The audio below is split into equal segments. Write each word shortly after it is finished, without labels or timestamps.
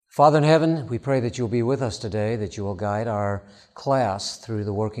Father in heaven, we pray that you'll be with us today, that you will guide our class through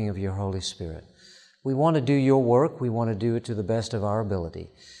the working of your Holy Spirit. We want to do your work. We want to do it to the best of our ability.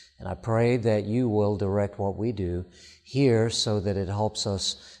 And I pray that you will direct what we do here so that it helps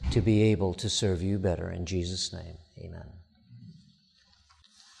us to be able to serve you better. In Jesus' name, amen.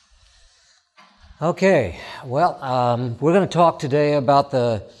 Okay, well, we're going to talk today about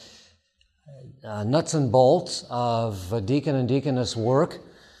the nuts and bolts of deacon and deaconess work.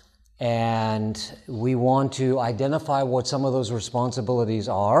 And we want to identify what some of those responsibilities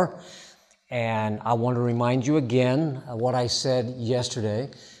are. And I want to remind you again what I said yesterday.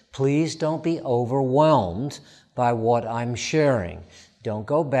 Please don't be overwhelmed by what I'm sharing. Don't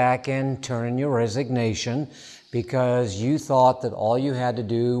go back and turn in your resignation because you thought that all you had to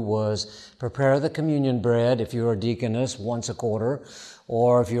do was prepare the communion bread if you're a deaconess once a quarter,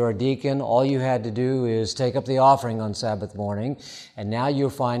 or if you're a deacon, all you had to do is take up the offering on Sabbath morning, and now you're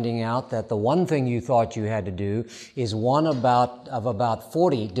finding out that the one thing you thought you had to do is one of about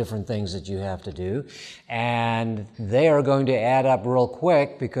 40 different things that you have to do, and they are going to add up real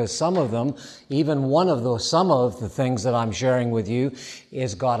quick because some of them, some of the things that I'm sharing with you,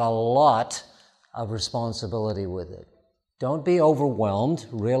 is got a lot of responsibility with it. Don't be overwhelmed.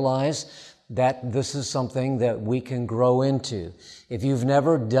 Realize that this is something that we can grow into. If you've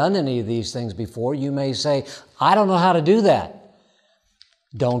never done any of these things before, you may say, I don't know how to do that.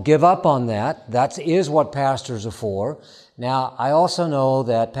 Don't give up on that. That is what pastors are for. Now, I also know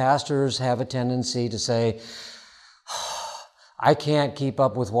that pastors have a tendency to say, I can't keep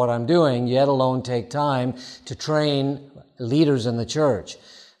up with what I'm doing, yet alone take time to train leaders in the church.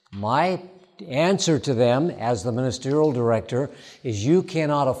 My answer to them as the ministerial director is you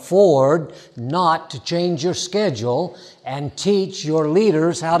cannot afford not to change your schedule and teach your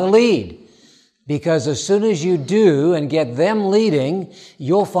leaders how to lead. Because as soon as you do and get them leading,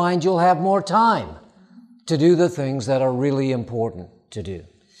 you'll find you'll have more time to do the things that are really important to do.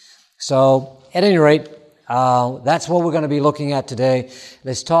 So, at any rate, that's what we're going to be looking at today.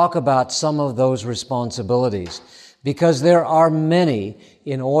 Let's talk about some of those responsibilities. Because there are many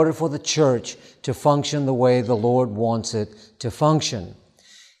in order for the church to function the way the Lord wants it to function.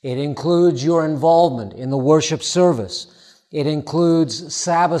 It includes your involvement in the worship service. It includes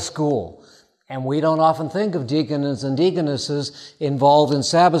Sabbath school. And we don't often think of deacons and deaconesses involved in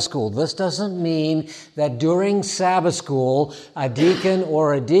Sabbath school. This doesn't mean that during Sabbath school, a deacon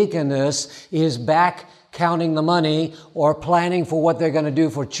or a deaconess is back counting the money or planning for what they're going to do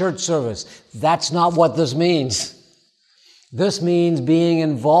for church service. That's not what this means. This means being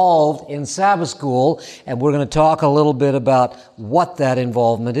involved in Sabbath school, and we're going to talk a little bit about what that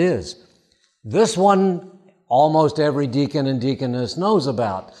involvement is. This one, almost every deacon and deaconess knows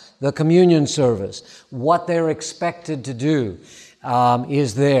about. The communion service, what they're expected to do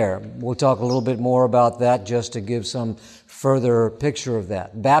is there. We'll talk a little bit more about that just to give some further picture of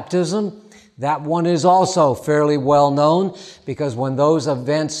that. Baptism, that one is also fairly well known because when those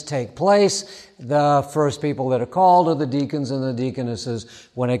events take place, the first people that are called are the deacons and the deaconesses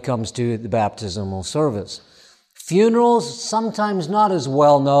when it comes to the baptismal service. Funerals, sometimes not as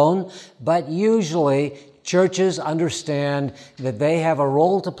well known, but usually churches understand that they have a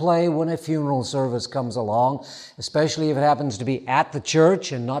role to play when a funeral service comes along, especially if it happens to be at the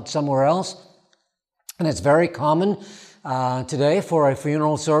church and not somewhere else. And it's very common today for a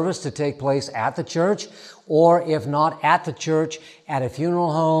funeral service to take place at the church, or if not at the church, at a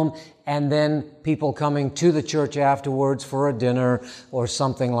funeral home, and then people coming to the church afterwards for a dinner or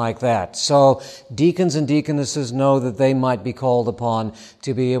something like that. So deacons and deaconesses know that they might be called upon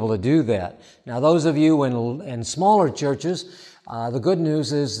to be able to do that. Now, those of you in smaller churches, the good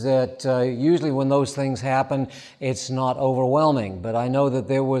news is that usually when those things happen, it's not overwhelming. But I know that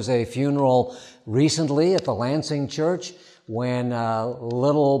there was a funeral recently at the Lansing church when a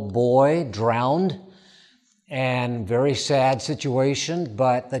little boy drowned, and very sad situation,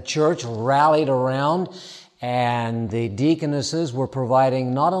 but the church rallied around, and the deaconesses were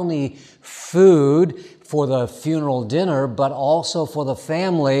providing not only food for the funeral dinner, but also for the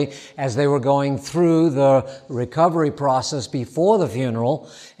family as they were going through the recovery process before the funeral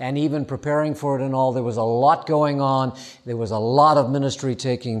and even preparing for it and all. There was a lot going on. There was a lot of ministry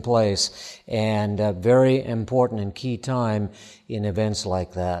taking place, and a very important and key time in events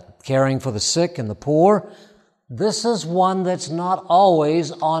like that. Caring for the sick and the poor. This is one that's not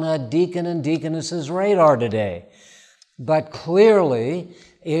always on a deacon and deaconess's radar today, but clearly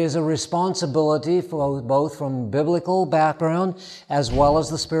is a responsibility for both from biblical background as well as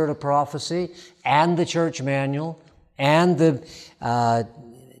the spirit of prophecy and the church manual and the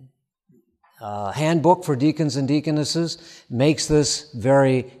handbook for deacons and deaconesses makes this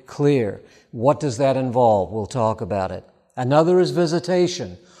very clear. What does that involve? We'll talk about it. Another is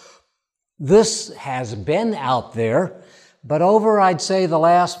visitation. This has been out there, but over, I'd say, the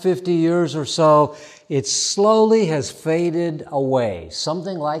last 50 years or so, it slowly has faded away.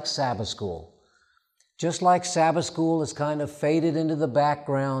 Something like Sabbath school. Just like Sabbath school has kind of faded into the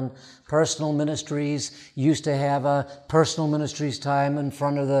background, personal ministries used to have a personal ministries time in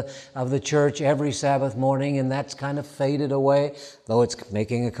front of the church every Sabbath morning, and that's kind of faded away, though it's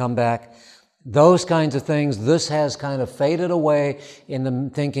making a comeback. Those kinds of things, this has kind of faded away in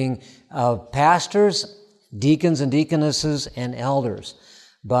the thinking of pastors, deacons and deaconesses, and elders.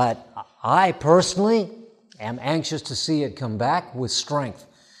 But I personally am anxious to see it come back with strength,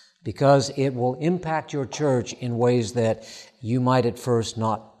 because it will impact your church in ways that you might at first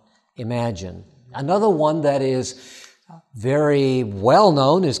not imagine. Another one that is very well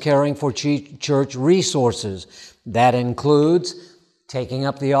known is caring for church resources. That includes taking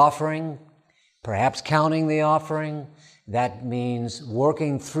up the offering, perhaps counting the offering. That means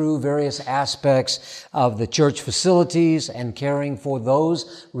working through various aspects of the church facilities and caring for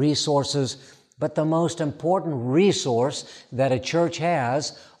those resources. But the most important resource that a church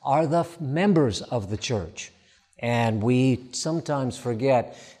has are the members of the church. And we sometimes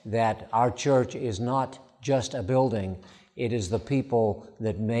forget that our church is not just a building, it is the people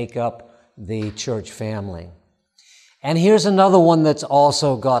that make up the church family. And here's another one that's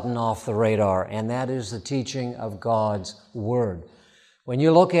also gotten off the radar, and that is the teaching of God's Word. When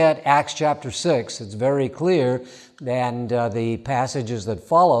you look at Acts chapter 6, it's very clear, and the passages that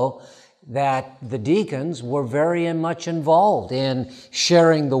follow, that the deacons were very much involved in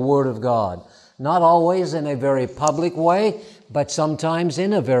sharing the Word of God. Not always in a very public way, but sometimes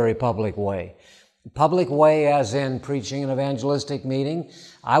in a very public way. Public way as in preaching an evangelistic meeting.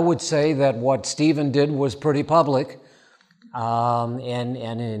 I would say that what Stephen did was pretty public, and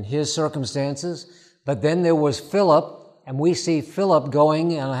in his circumstances. But then there was Philip, and we see Philip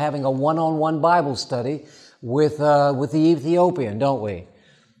going and having a one-on-one Bible study with the Ethiopian, don't we?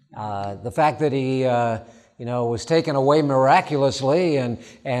 The fact that he, was taken away miraculously and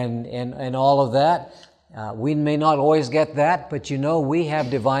all of that, we may not always get that, but we have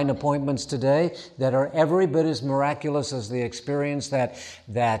divine appointments today that are every bit as miraculous as the experience that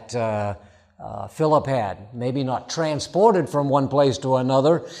Philip had. Maybe not transported from one place to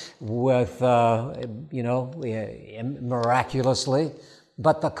another with, miraculously,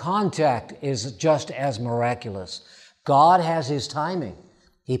 but the contact is just as miraculous. God has His timing.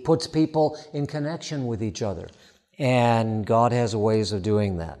 He puts people in connection with each other, and God has ways of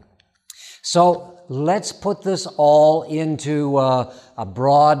doing that. So let's put this all into a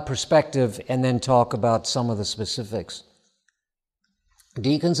broad perspective and then talk about some of the specifics.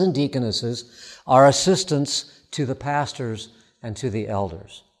 Deacons and deaconesses are assistants to the pastors and to the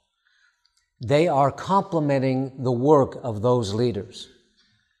elders. They are complementing the work of those leaders.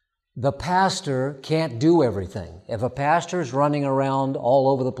 The pastor can't do everything. If a pastor is running around all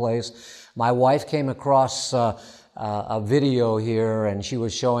over the place, my wife came across a video here, and she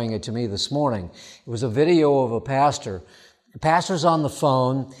was showing it to me this morning. It was a video of a pastor. The pastor's on the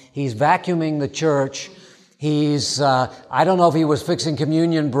phone. He's vacuuming the church. He's, I don't know if he was fixing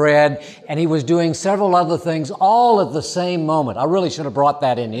communion bread, and he was doing several other things all at the same moment. I really should have brought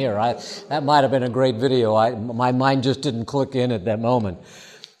that in here. That might have been a great video. My mind just didn't click in at that moment.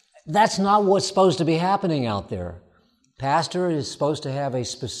 That's not what's supposed to be happening out there. Pastor is supposed to have a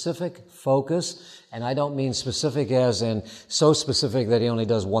specific focus, and I don't mean specific as in so specific that he only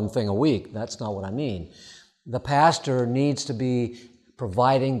does one thing a week. That's not what I mean. The pastor needs to be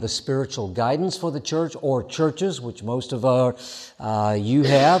providing the spiritual guidance for the church or churches, which most of you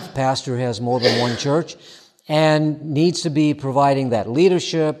have. Pastor has more than one church. And needs to be providing that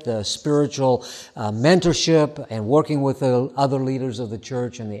leadership, the spiritual mentorship, and working with the other leaders of the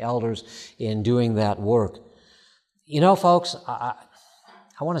church and the elders in doing that work. Folks, I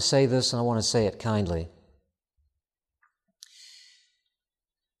want to say this, and I want to say it kindly.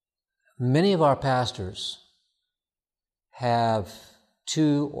 Many of our pastors have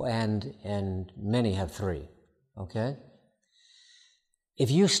two, and many have three, okay? If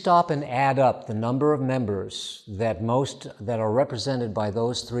you stop and add up the number of members that are represented by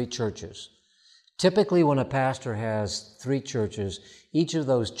those three churches, typically when a pastor has three churches, each of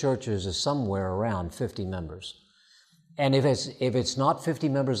those churches is somewhere around 50 members. And if it's not 50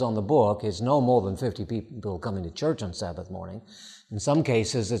 members on the book, it's no more than 50 people coming to church on Sabbath morning. In some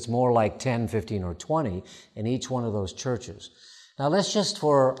cases, it's more like 10, 15, or 20 in each one of those churches. Now, let's just,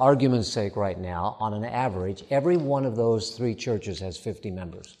 for argument's sake right now, on an average, every one of those three churches has 50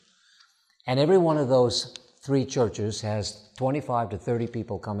 members. And every one of those 3 churches has 25 to 30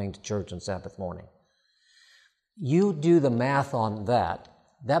 people coming to church on Sabbath morning. You do the math on that.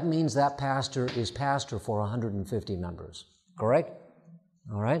 That means that pastor is pastor for 150 members, correct?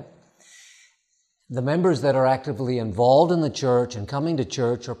 All right? The members that are actively involved in the church and coming to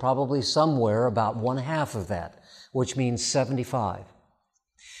church are probably somewhere about 1/2 of that, which means 75.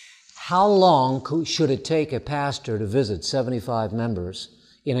 How long should it take a pastor to visit 75 members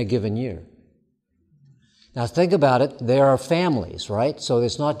in a given year? Now think about it. There are families, right? So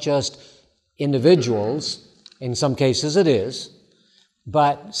it's not just individuals. In some cases it is,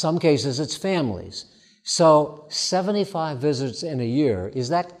 but some cases it's families. So 75 visits in a year, is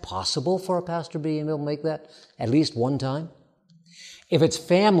that possible for a pastor being able to make that at least one time? If it's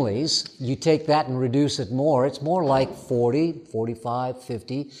families, you take that and reduce it more. It's more like 40, 45,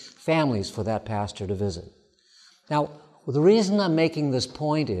 50 families for that pastor to visit. Now, the reason I'm making this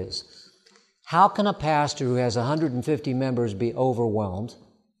point is, how can a pastor who has 150 members be overwhelmed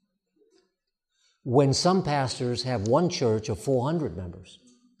when some pastors have one church of 400 members?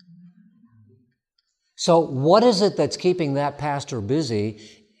 So what is it that's keeping that pastor busy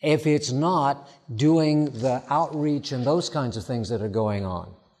if it's not doing the outreach and those kinds of things that are going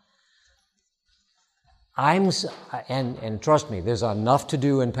on? And trust me, there's enough to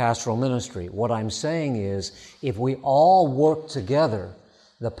do in pastoral ministry. What I'm saying is, if we all work together,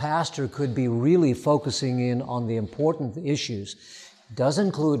 the pastor could be really focusing in on the important issues. It does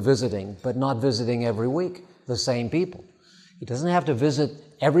include visiting, but not visiting every week, the same people. He doesn't have to visit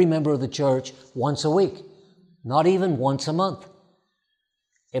every member of the church once a week, not even once a month.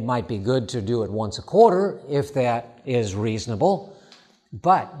 It might be good to do it once a quarter if that is reasonable,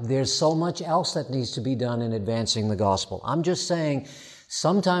 but there's so much else that needs to be done in advancing the gospel. I'm just saying,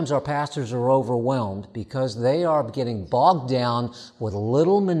 sometimes our pastors are overwhelmed because they are getting bogged down with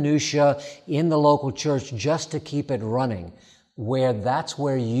little minutia in the local church just to keep it running, that's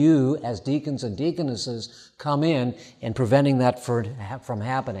where you, as deacons and deaconesses, come in preventing that from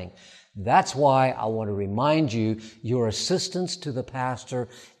happening. That's why I want to remind you, your assistance to the pastor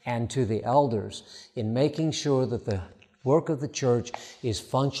and to the elders in making sure that the work of the church is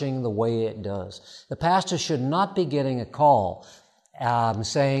functioning the way it does. The pastor should not be getting a call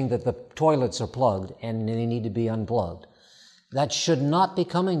saying that the toilets are plugged and they need to be unplugged. That should not be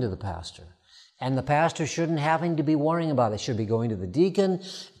coming to the pastor. And the pastor shouldn't having to be worrying about it. It should be going to the deacon.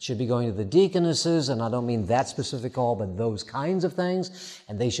 It should be going to the deaconesses. And I don't mean that specific call, but those kinds of things.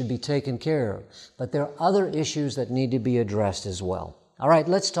 And they should be taken care of. But there are other issues that need to be addressed as well. All right,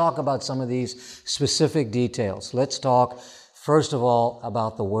 let's talk about some of these specific details. Let's talk, first of all,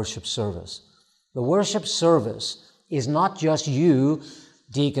 about the worship service. The worship service is not just you,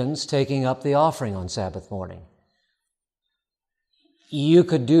 deacons, taking up the offering on Sabbath morning. You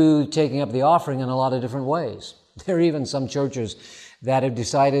could do taking up the offering in a lot of different ways. There are even some churches that have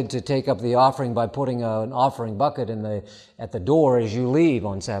decided to take up the offering by putting an offering bucket at the door as you leave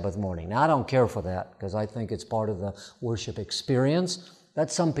on Sabbath morning. Now, I don't care for that because I think it's part of the worship experience. That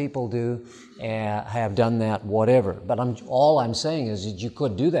some people do have done that, whatever. But all I'm saying is that you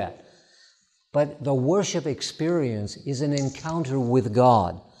could do that. But the worship experience is an encounter with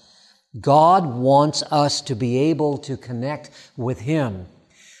God. God wants us to be able to connect with Him.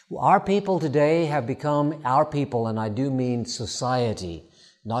 Our people today have become our people, and I do mean society,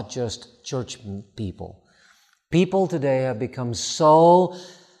 not just church people. People today have become so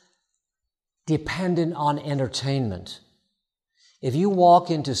dependent on entertainment. If you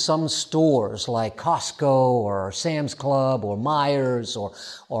walk into some stores like Costco or Sam's Club or Myers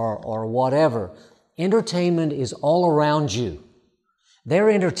or whatever, entertainment is all around you.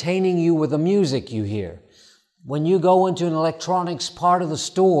 They're entertaining you with the music you hear. When you go into an electronics part of the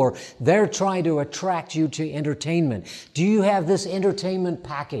store, they're trying to attract you to entertainment. Do you have this entertainment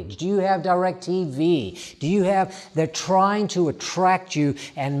package? Do you have DirecTV? They're trying to attract you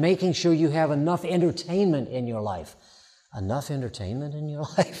and making sure you have enough entertainment in your life. Enough entertainment in your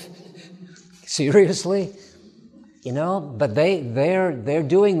life? Seriously? But they're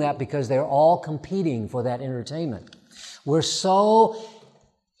doing that because they're all competing for that entertainment. We're so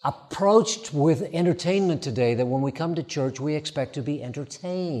approached with entertainment today that when we come to church, we expect to be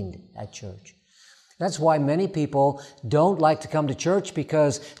entertained at church. That's why many people don't like to come to church,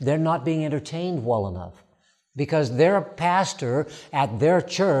 because they're not being entertained well enough. Because their pastor at their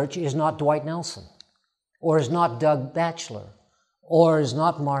church is not Dwight Nelson, or is not Doug Batchelor, or is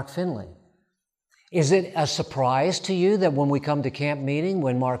not Mark Finley. Is it a surprise to you that when we come to camp meeting,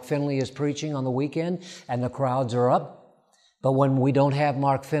 when Mark Finley is preaching on the weekend and the crowds are up, but when we don't have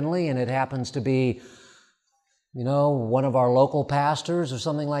Mark Finley and it happens to be one of our local pastors or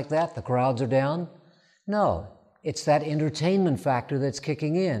something like that, the crowds are down. No, it's that entertainment factor that's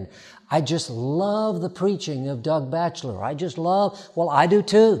kicking in. I just love the preaching of Doug Batchelor. I do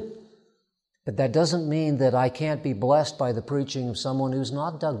too. But that doesn't mean that I can't be blessed by the preaching of someone who's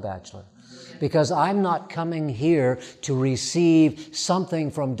not Doug Batchelor. Because I'm not coming here to receive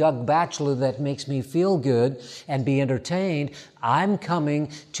something from Doug Batchelor that makes me feel good and be entertained. I'm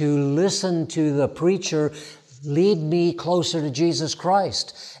coming to listen to the preacher lead me closer to Jesus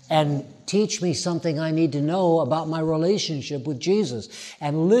Christ and teach me something I need to know about my relationship with Jesus,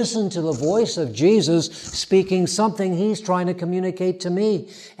 and listen to the voice of Jesus speaking something He's trying to communicate to me.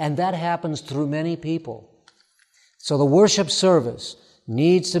 And that happens through many people. So the worship service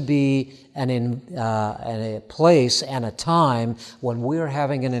needs to be a place and a time when we're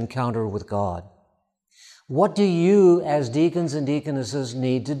having an encounter with God. What do you as deacons and deaconesses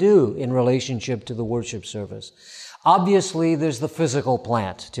need to do in relationship to the worship service? Obviously, there's the physical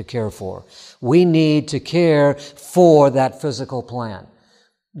plant to care for. We need to care for that physical plant.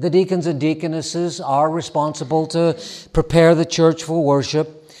 The deacons and deaconesses are responsible to prepare the church for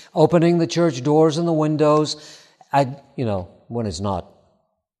worship, opening the church doors and the windows, when it's not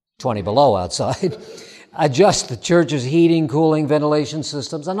 20 below outside, adjust the church's heating, cooling, ventilation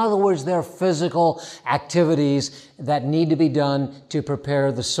systems. In other words, there are physical activities that need to be done to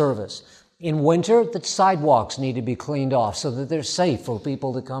prepare the service. In winter, the sidewalks need to be cleaned off so that they're safe for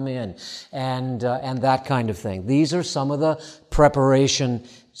people to come in, and that kind of thing. These are some of the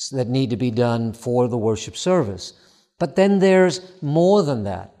preparations that need to be done for the worship service. But then there's more than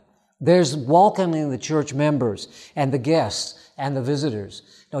that. There's welcoming the church members and the guests and the visitors.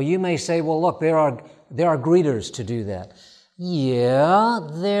 Now, you may say, well, look, there are greeters to do that. Yeah,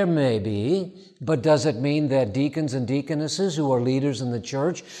 there may be, but does it mean that deacons and deaconesses who are leaders in the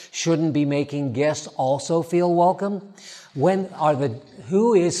church shouldn't be making guests also feel welcome?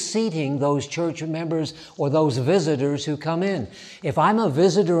 Who is seating those church members or those visitors who come in? If I'm a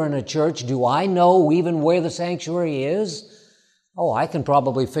visitor in a church, do I know even where the sanctuary is? Oh, I can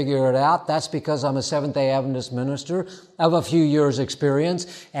probably figure it out. That's because I'm a Seventh-day Adventist minister of a few years'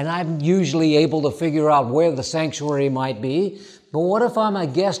 experience, and I'm usually able to figure out where the sanctuary might be. But what if I'm a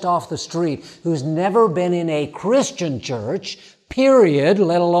guest off the street who's never been in a Christian church, period,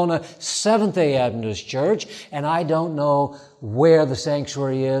 let alone a Seventh-day Adventist church, and I don't know where the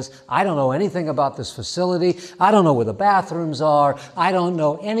sanctuary is? I don't know anything about this facility. I don't know where the bathrooms are. I don't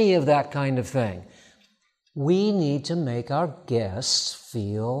know any of that kind of thing. We need to make our guests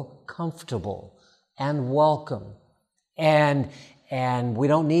feel comfortable and welcome. And we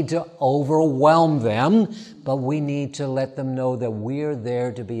don't need to overwhelm them, but we need to let them know that we're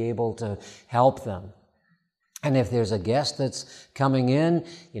there to be able to help them. And if there's a guest that's coming in,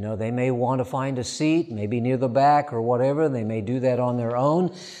 they may want to find a seat, maybe near the back or whatever. They may do that on their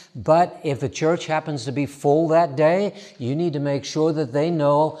own. But if the church happens to be full that day, you need to make sure that they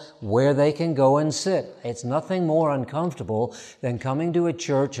know where they can go and sit. It's nothing more uncomfortable than coming to a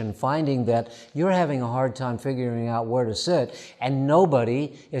church and finding that you're having a hard time figuring out where to sit, and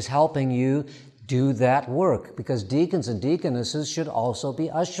nobody is helping you do that work, because deacons and deaconesses should also be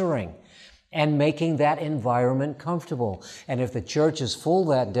ushering and making that environment comfortable. And if the church is full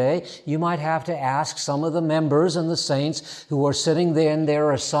that day, you might have to ask some of the members and the saints who are sitting there in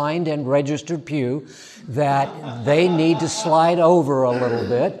their assigned and registered pew that they need to slide over a little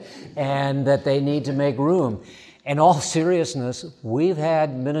bit and that they need to make room. In all seriousness, we've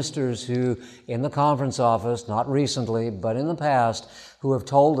had ministers who, in the conference office, not recently, but in the past, who have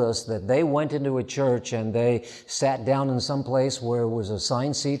told us that they went into a church and they sat down in some place where it was a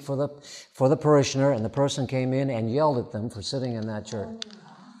assigned seat for the parishioner, and the person came in and yelled at them for sitting in that church.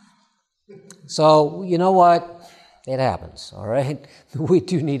 So, you know what? It happens, all right? We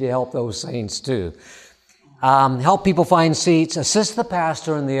do need to help those saints too. Help people find seats, assist the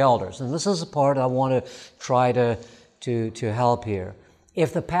pastor and the elders. And this is the part I want to try to help here.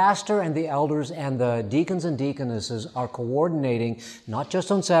 If the pastor and the elders and the deacons and deaconesses are coordinating, not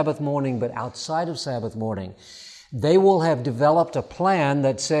just on Sabbath morning, but outside of Sabbath morning, they will have developed a plan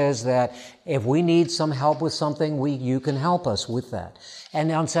that says that if we need some help with something, you can help us with that. And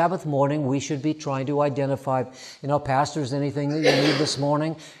on Sabbath morning, we should be trying to identify, pastors, anything that you need this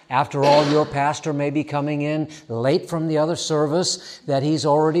morning? After all, your pastor may be coming in late from the other service that he's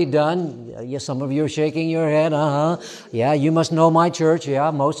already done. Yeah, some of you are shaking your head. Yeah, you must know my church.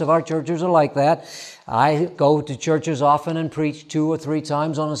 Yeah, most of our churches are like that. I go to churches often and preach 2 or 3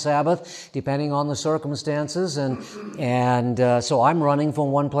 times on a Sabbath, depending on the circumstances. And so I'm running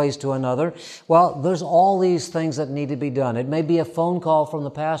from one place to another. together. Well, there's all these things that need to be done. It may be a phone call from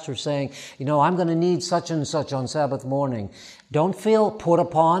the pastor saying, I'm going to need such and such on Sabbath morning. Don't feel put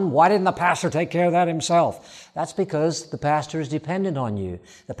upon. Why didn't the pastor take care of that himself? That's because the pastor is dependent on you.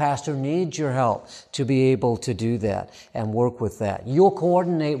 The pastor needs your help to be able to do that and work with that. You'll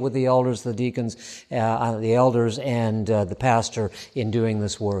coordinate with the elders, the deacons, the elders and the pastor in doing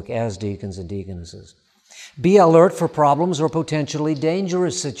this work as deacons and deaconesses. Be alert for problems or potentially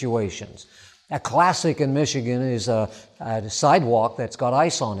dangerous situations. A classic in Michigan is a sidewalk that's got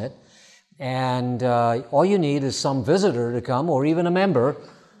ice on it, and all you need is some visitor to come, or even a member,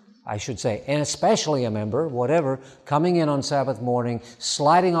 I should say, and especially a member, whatever, coming in on Sabbath morning,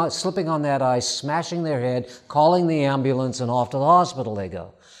 slipping on that ice, smashing their head, calling the ambulance, and off to the hospital they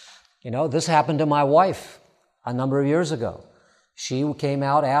go. This happened to my wife a number of years ago. She came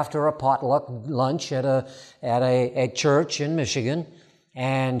out after a potluck lunch at a church in Michigan,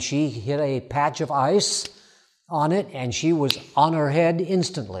 and she hit a patch of ice on it, and she was on her head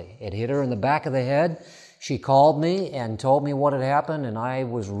instantly. It hit her in the back of the head. She called me and told me what had happened, and I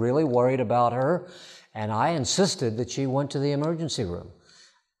was really worried about her, and I insisted that she went to the emergency room.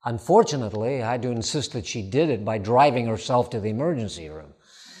 Unfortunately, I had to insist that she did it by driving herself to the emergency room.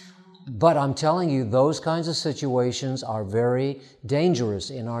 But I'm telling you, those kinds of situations are very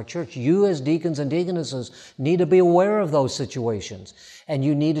dangerous in our church. You as deacons and deaconesses need to be aware of those situations, and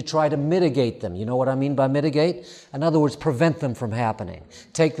you need to try to mitigate them. You know what I mean by mitigate? In other words, prevent them from happening.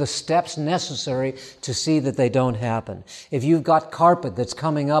 Take the steps necessary to see that they don't happen. If you've got carpet that's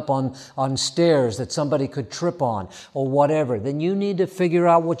coming up on stairs that somebody could trip on or whatever, then you need to figure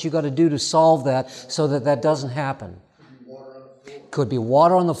out what you got to do to solve that so that that doesn't happen. Could be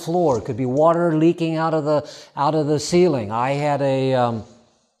water on the floor. It could be water leaking out of the ceiling. I had a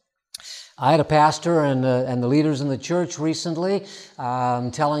pastor and the leaders in the church recently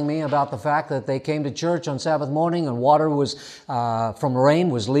telling me about the fact that they came to church on Sabbath morning and water was from rain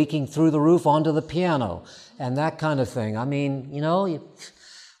was leaking through the roof onto the piano and that kind of thing. I mean,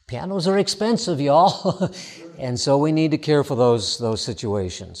 pianos are expensive, y'all, and so we need to care for those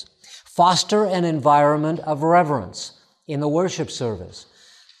situations. Foster an environment of reverence in the worship service.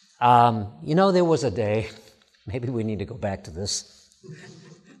 There was a day, maybe we need to go back to this.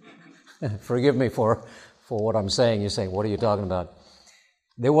 Forgive me for what I'm saying. You're saying, what are you talking about?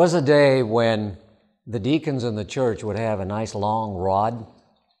 There was a day when the deacons in the church would have a nice long rod.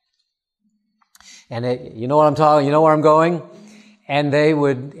 And you know what I'm talking, you know where I'm going? And they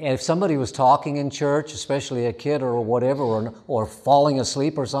would, if somebody was talking in church, especially a kid or whatever, or falling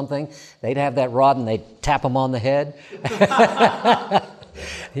asleep or something, they'd have that rod and they'd tap them on the head.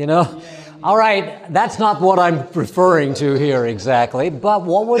 All right, that's not what I'm referring to here exactly, but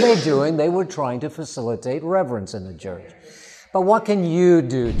what were they doing? They were trying to facilitate reverence in the church. But what can you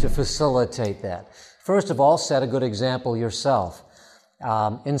do to facilitate that? First of all, set a good example yourself.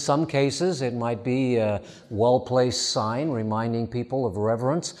 In some cases, it might be a well-placed sign reminding people of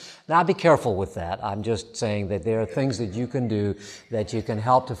reverence. Now, be careful with that. I'm just saying that there are things that you can do that you can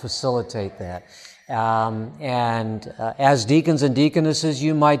help to facilitate that. As deacons and deaconesses,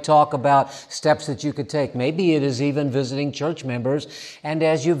 you might talk about steps that you could take. Maybe it is even visiting church members, and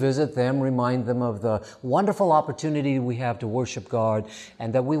as you visit them, remind them of the wonderful opportunity we have to worship God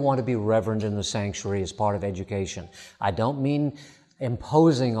and that we want to be reverent in the sanctuary as part of education. I don't mean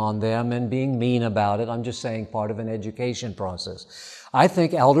imposing on them and being mean about it. I'm just saying part of an education process. I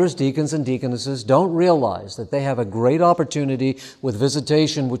think elders, deacons, and deaconesses don't realize that they have a great opportunity with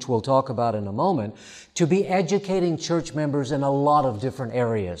visitation, which we'll talk about in a moment, to be educating church members in a lot of different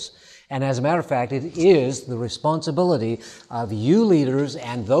areas. And as a matter of fact, it is the responsibility of you leaders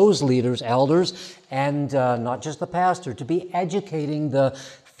and those leaders, elders, and not just the pastor, to be educating the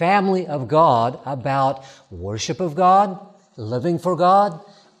family of God about worship of God, living for God,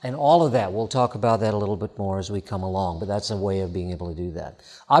 and all of that. We'll talk about that a little bit more as we come along, but that's a way of being able to do that.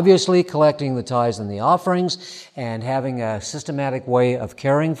 Obviously, collecting the tithes and the offerings and having a systematic way of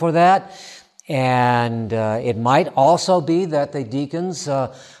caring for that. And it might also be that the deacons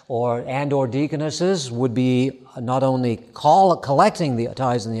or deaconesses would be not only collecting the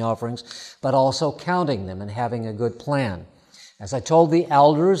tithes and the offerings, but also counting them and having a good plan. As I told the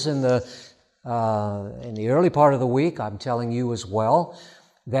elders in the early part of the week, I'm telling you as well,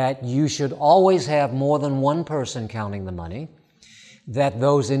 that you should always have more than one person counting the money, that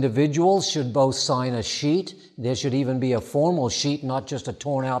those individuals should both sign a sheet. There should even be a formal sheet, not just a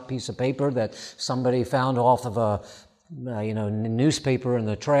torn out piece of paper that somebody found off of a newspaper in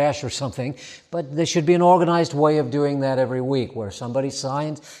the trash or something, but there should be an organized way of doing that every week where somebody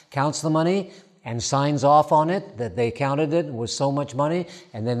signs, counts the money, and signs off on it that they counted it was so much money,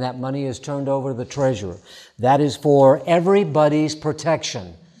 and then that money is turned over to the treasurer. That is for everybody's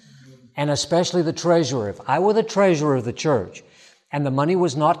protection, and especially the treasurer. If I were the treasurer of the church and the money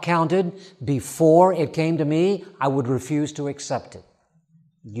was not counted before it came to me, I would refuse to accept it.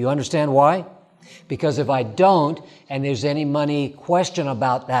 Do you understand why? Because if I don't, and there's any money question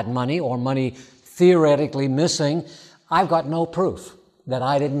about that money or money theoretically missing, I've got no proof that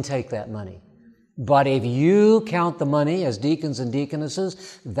I didn't take that money. But if you count the money as deacons and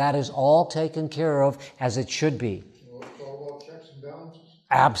deaconesses, that is all taken care of as it should be. So it's all about checks and balances?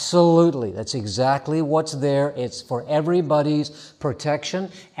 Absolutely. That's exactly what's there. It's for everybody's protection,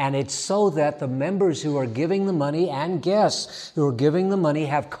 and it's so that the members who are giving the money and guests who are giving the money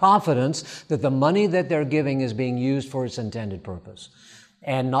have confidence that the money that they're giving is being used for its intended purpose,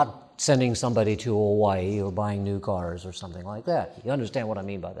 and not sending somebody to Hawaii or buying new cars or something like that. You understand what I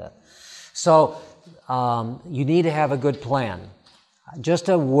mean by that? So you need to have a good plan. Just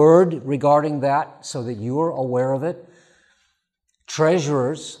a word regarding that so that you are aware of it.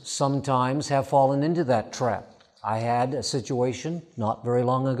 Treasurers sometimes have fallen into that trap. I had a situation not very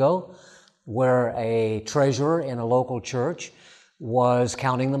long ago where a treasurer in a local church was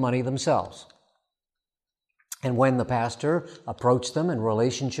counting the money themselves. And when the pastor approached them in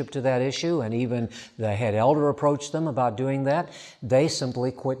relationship to that issue, and even the head elder approached them about doing that, they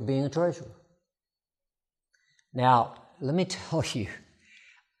simply quit being a treasurer. Now, let me tell you,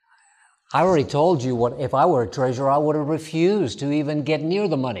 I already told you what, if I were a treasurer, I would have refused to even get near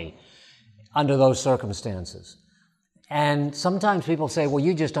the money under those circumstances. And sometimes people say, well,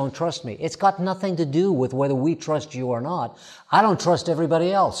 you just don't trust me. It's got nothing to do with whether we trust you or not. I don't trust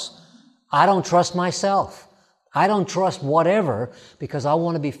everybody else. I don't trust myself. I don't trust whatever, because I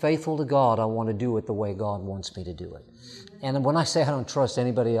want to be faithful to God. I want to do it the way God wants me to do it. And when I say I don't trust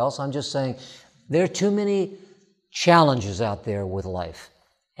anybody else, I'm just saying there are too many challenges out there with life,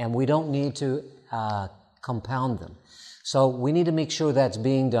 and we don't need to compound them. So we need to make sure that's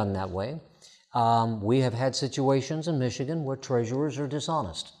being done that way. We have had situations in Michigan where treasurers are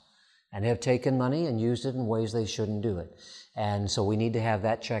dishonest and have taken money and used it in ways they shouldn't do it. And so we need to have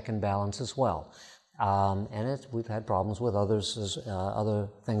that check and balance as well. And we've had problems with others, other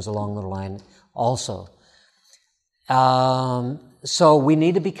things along the line also. So we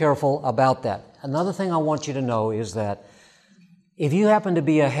need to be careful about that. Another thing I want you to know is that if you happen to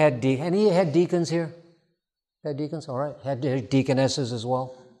be a head deacon, any head deacons here? Head deacons, all right. Head deaconesses as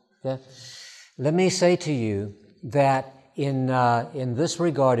well. Okay. Let me say to you that in this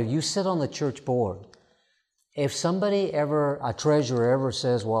regard, if you sit on the church board, if somebody a treasurer ever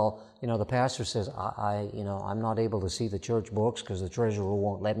says, well, the pastor says, I'm not able to see the church books because the treasurer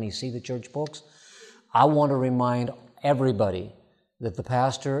won't let me see the church books, I want to remind everybody that the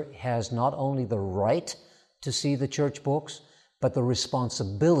pastor has not only the right to see the church books, but the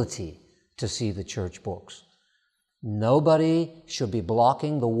responsibility to see the church books. Nobody should be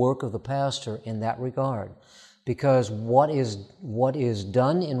blocking the work of the pastor in that regard, because what is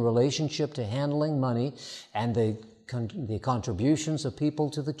done in relationship to handling money and the contributions of people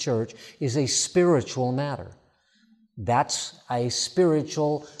to the church is a spiritual matter. That's a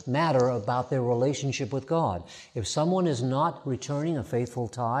spiritual matter about their relationship with God. If someone is not returning a faithful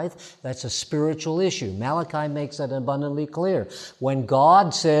tithe, that's a spiritual issue. Malachi makes that abundantly clear. When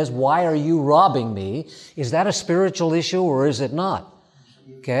God says, why are you robbing me? Is that a spiritual issue or is it not?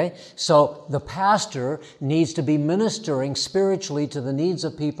 Okay? So the pastor needs to be ministering spiritually to the needs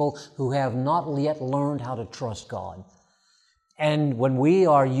of people who have not yet learned how to trust God. And when we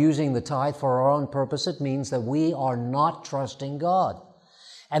are using the tithe for our own purpose, it means that we are not trusting God.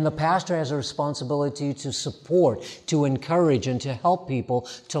 And the pastor has a responsibility to support, to encourage, and to help people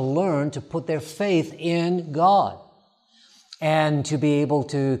to learn to put their faith in God and to be able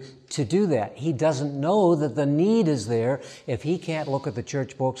to do that. He doesn't know that the need is there if he can't look at the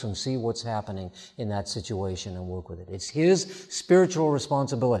church books and see what's happening in that situation and work with it. It's his spiritual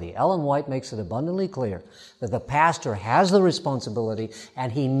responsibility. Ellen White makes it abundantly clear that the pastor has the responsibility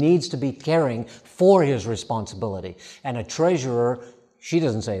and he needs to be caring for his responsibility. And a treasurer, she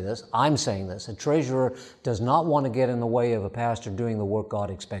doesn't say this, I'm saying this, a treasurer does not want to get in the way of a pastor doing the work God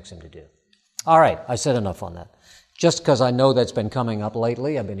expects him to do. All right, I said enough on that. Just because I know that's been coming up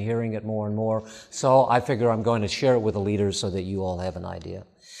lately, I've been hearing it more and more, so I figure I'm going to share it with the leaders so that you all have an idea.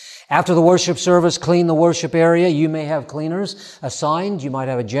 After the worship service, clean the worship area. You may have cleaners assigned. You might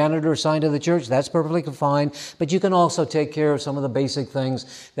have a janitor assigned to the church. That's perfectly fine. But you can also take care of some of the basic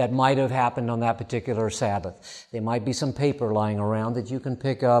things that might have happened on that particular Sabbath. There might be some paper lying around that you can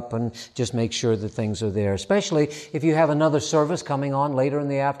pick up and just make sure that things are there, especially if you have another service coming on later in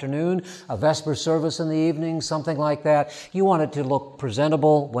the afternoon, a Vesper service in the evening, something like that. You want it to look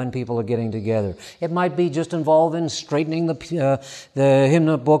presentable when people are getting together. It might be just involved in straightening the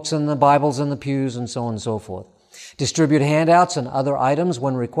hymn books and the Bibles in the pews and so on and so forth. Distribute handouts and other items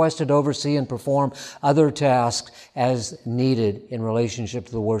when requested, oversee and perform other tasks as needed in relationship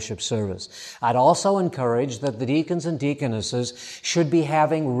to the worship service. I'd also encourage that the deacons and deaconesses should be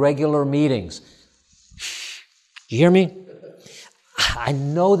having regular meetings. You hear me? I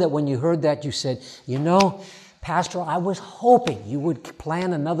know that when you heard that, you said, Pastor, I was hoping you would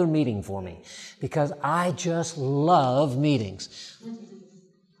plan another meeting for me because I just love meetings.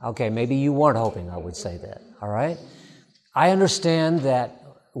 Okay, maybe you weren't hoping I would say that, all right? I understand that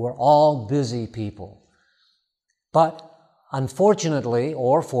we're all busy people. But unfortunately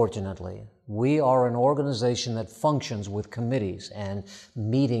or fortunately, we are an organization that functions with committees and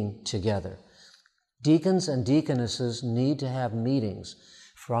meeting together. Deacons and deaconesses need to have meetings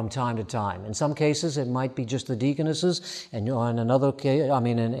from time to time. In some cases, it might be just the deaconesses, and in another case,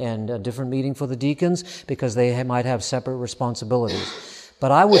 and a different meeting for the deacons because they might have separate responsibilities.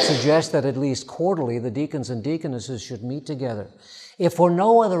 But I would suggest that at least quarterly, the deacons and deaconesses should meet together, if for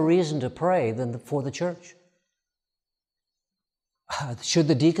no other reason to pray than for the church. Should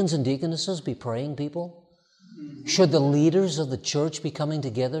the deacons and deaconesses be praying people? Should the leaders of the church be coming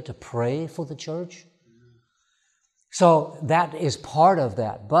together to pray for the church? So that is part of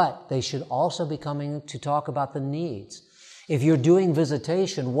that, but they should also be coming to talk about the needs. If you're doing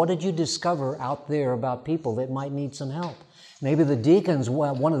visitation, what did you discover out there about people that might need some help? Maybe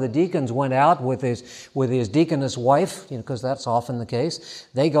one of the deacons went out with his deaconess wife, because that's often the case.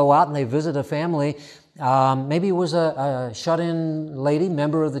 They go out and they visit a family. Maybe it was a shut-in lady,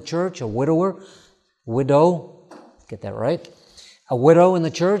 member of the church, a widow, get that right? A widow in the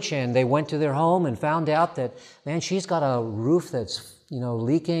church, and they went to their home and found out that, man, she's got a roof that's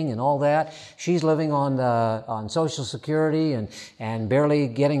leaking and all that. She's living on Social Security and barely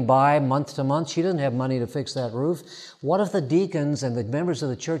getting by month to month. She doesn't have money to fix that roof. What if the deacons and the members of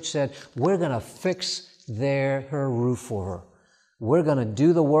the church said, we're going to fix her roof for her? We're going to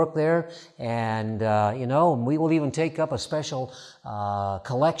do the work there, and we will even take up a special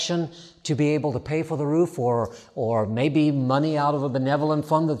collection to be able to pay for the roof, or maybe money out of a benevolent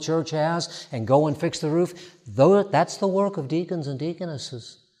fund the church has, and go and fix the roof. That's the work of deacons and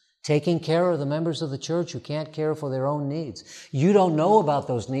deaconesses, taking care of the members of the church who can't care for their own needs. You don't know about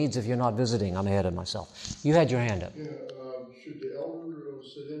those needs if you're not visiting. I'm ahead of myself. You had your hand up. Yeah, should the elder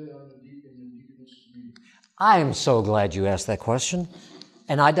sit in on the deacon and deaconess meeting? I am so glad you asked that question.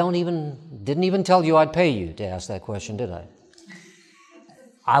 And I didn't even tell you I'd pay you to ask that question, did I?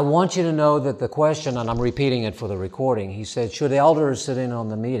 I want you to know that the question, and I'm repeating it for the recording, he said, should elders sit in on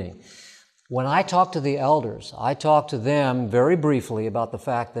the meeting? When I talk to the elders, I talk to them very briefly about the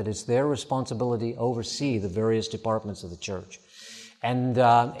fact that it's their responsibility to oversee the various departments of the church. And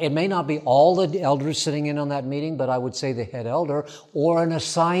it may not be all the elders sitting in on that meeting, but I would say the head elder or an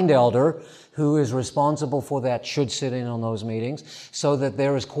assigned elder who is responsible for that should sit in on those meetings so that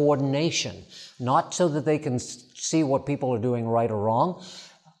there is coordination, not so that they can see what people are doing right or wrong.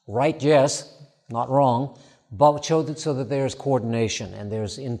 Right, yes, not wrong, but so that there's coordination and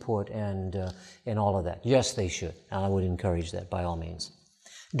there's input and all of that. Yes, they should. And I would encourage that by all means.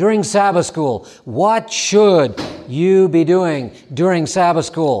 During Sabbath school, what should you be doing during Sabbath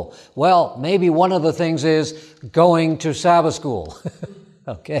school? Well, maybe one of the things is going to Sabbath school.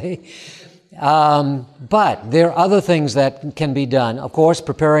 Okay? But there are other things that can be done. Of course,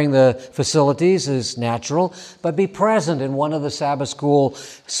 preparing the facilities is natural, but be present in one of the Sabbath school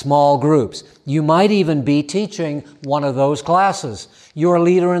small groups. You might even be teaching one of those classes. You're a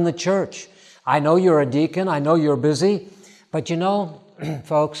leader in the church. I know you're a deacon. I know you're busy. But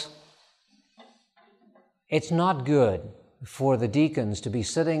folks, it's not good for the deacons to be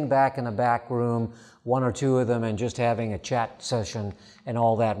sitting back in a back room, one or two of them, and just having a chat session and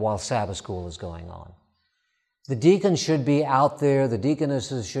all that while Sabbath school is going on. The deacons should be out there. The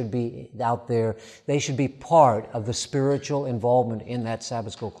deaconesses should be out there. They should be part of the spiritual involvement in that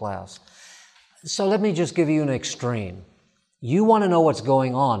Sabbath school class. So let me just give you an extreme. You want to know what's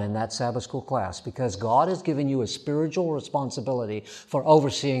going on in that Sabbath school class because God has given you a spiritual responsibility for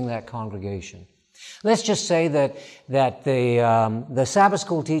overseeing that congregation. Let's just say that the Sabbath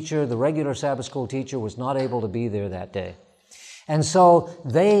school teacher, the regular Sabbath school teacher, was not able to be there that day. And so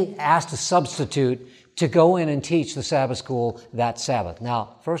they asked a substitute to go in and teach the Sabbath school that Sabbath.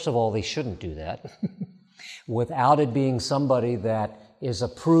 Now, first of all, they shouldn't do that without it being somebody that is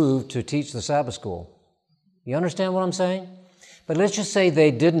approved to teach the Sabbath school. You understand what I'm saying? But let's just say they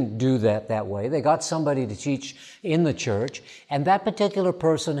didn't do that way. They got somebody to teach in the church, and that particular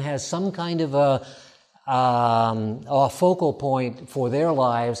person has some kind of a focal point for their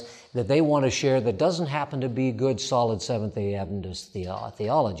lives that they want to share that doesn't happen to be good, solid Seventh-day Adventist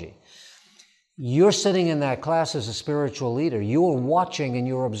theology. You're sitting in that class as a spiritual leader. You are watching and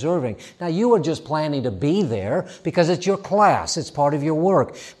you're observing. Now, you are just planning to be there because it's your class. It's part of your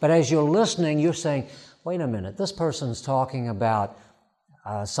work. But as you're listening, you're saying, wait a minute, this person's talking about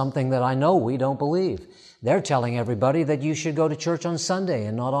something that I know we don't believe. They're telling everybody that you should go to church on Sunday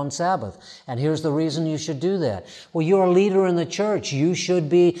and not on Sabbath. And here's the reason you should do that. Well, you're a leader in the church. You should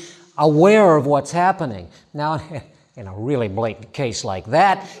be aware of what's happening. Now, in a really blatant case like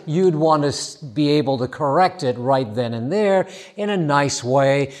that, you'd want to be able to correct it right then and there in a nice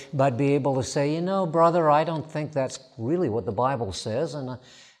way, but be able to say, you know, brother, I don't think that's really what the Bible says, and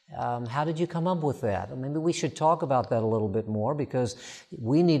how did you come up with that? I mean, we should talk about that a little bit more because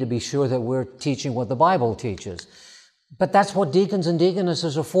we need to be sure that we're teaching what the Bible teaches. But that's what deacons and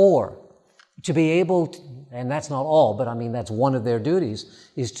deaconesses are for, to be able to, and that's not all, but I mean, that's one of their duties,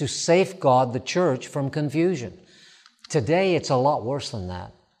 is to safeguard the church from confusion. Today, it's a lot worse than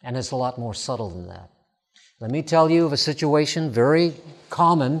that, and it's a lot more subtle than that. Let me tell you of a situation very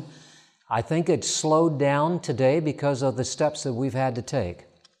common. I think it's slowed down today because of the steps that we've had to take.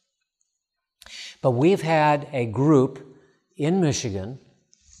 But we've had a group in Michigan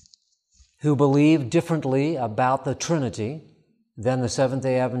who believe differently about the Trinity than the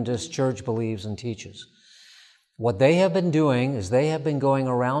Seventh-day Adventist Church believes and teaches. What they have been doing is they have been going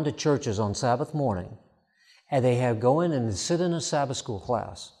around to churches on Sabbath morning, and they have go in and sit in a Sabbath school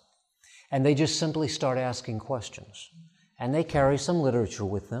class, and they just simply start asking questions. And they carry some literature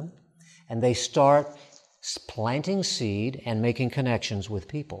with them, and they start planting seed and making connections with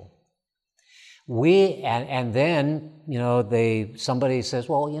people. And then, you know, somebody says,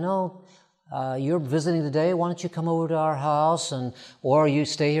 well, you know, you're visiting today, why don't you come over to our house, or you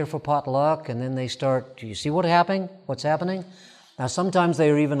stay here for potluck, and then they start, do you see what's happening? Now, sometimes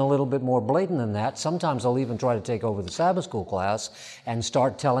they're even a little bit more blatant than that. Sometimes they'll even try to take over the Sabbath school class and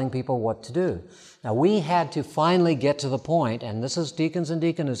start telling people what to do. Now, we had to finally get to the point, and this is deacons and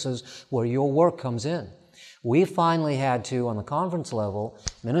deaconesses where your work comes in. We finally had to, on the conference level,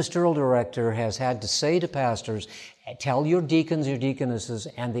 ministerial director has had to say to pastors, tell your deacons, your deaconesses,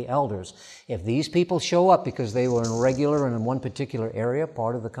 and the elders, if these people show up because they were regular in one particular area,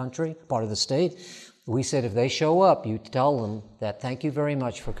 part of the country, part of the state, we said if they show up, you tell them that thank you very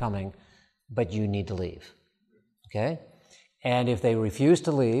much for coming, but you need to leave. Okay? And if they refuse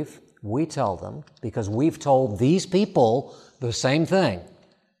to leave, we tell them, because we've told these people the same thing,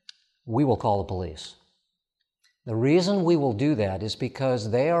 we will call the police. The reason we will do that is because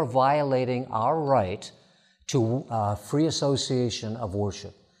they are violating our right to free association of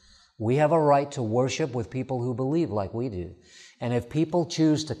worship. We have a right to worship with people who believe like we do. And if people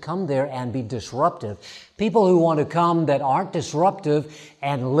choose to come there and be disruptive, people who want to come that aren't disruptive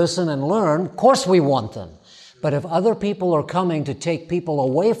and listen and learn, of course we want them. But if other people are coming to take people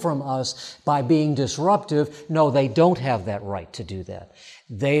away from us by being disruptive, no, they don't have that right to do that.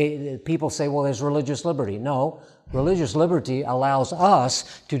 People say, well, there's religious liberty. No, religious liberty allows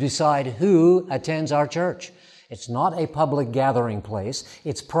us to decide who attends our church. It's not a public gathering place.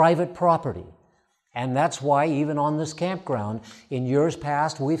 It's private property. And that's why even on this campground, in years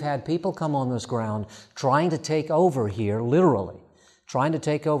past, we've had people come on this ground trying to take over here, literally, trying to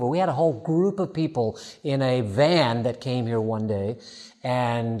take over. We had a whole group of people in a van that came here one day,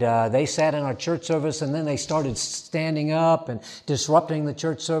 and they sat in our church service, and then they started standing up and disrupting the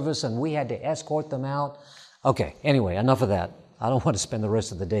church service, and we had to escort them out. Okay, anyway, enough of that. I don't want to spend the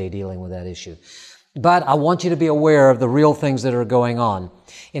rest of the day dealing with that issue. But I want you to be aware of the real things that are going on.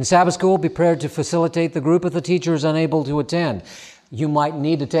 In Sabbath school, be prepared to facilitate the group if the teacher is unable to attend. You might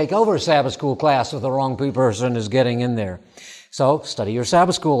need to take over a Sabbath school class if the wrong person is getting in there. So, study your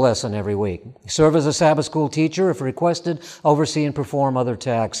Sabbath school lesson every week. Serve as a Sabbath school teacher if requested. Oversee and perform other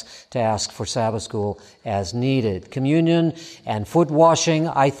tasks for Sabbath school as needed. Communion and foot washing,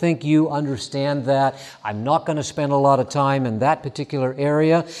 I think you understand that. I'm not going to spend a lot of time in that particular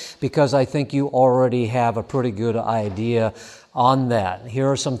area because I think you already have a pretty good idea on that. Here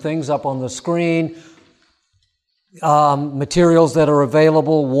are some things up on the screen. Materials that are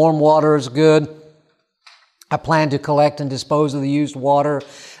available. Warm water is good. a plan to collect and dispose of the used water.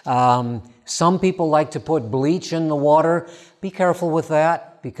 Some people like to put bleach in the water. Be careful with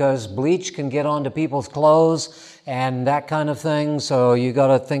that, because bleach can get onto people's clothes and that kind of thing. So you got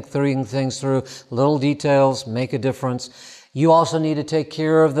to think things through. Little details make a difference. You also need to take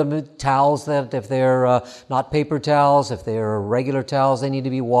care of the towels, that if they're not paper towels, if they're regular towels, they need to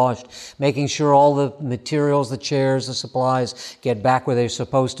be washed. Making sure all the materials, the chairs, the supplies get back where they're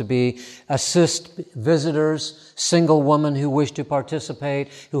supposed to be. Assist visitors, single women who wish to participate,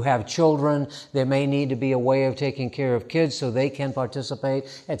 who have children. There may need to be a way of taking care of kids so they can participate,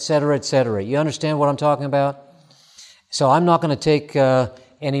 etc., etc. You understand what I'm talking about? So I'm not going to take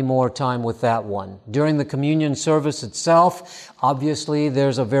any more time with that one. During the communion service itself, obviously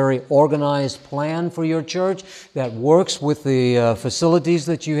there's a very organized plan for your church that works with the facilities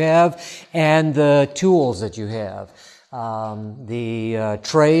that you have and the tools that you have. The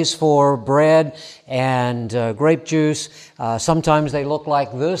trays for bread and grape juice, sometimes they look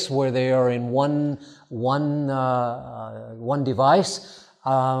like this, where they are in one device.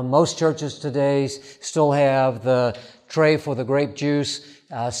 Most churches today still have the tray for the grape juice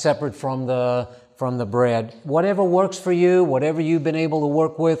separate from the bread. Whatever works for you, whatever you've been able to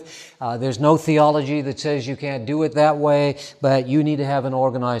work with, there's no theology that says you can't do it that way, but you need to have an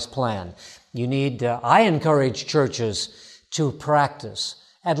organized plan. You need, I encourage churches to practice,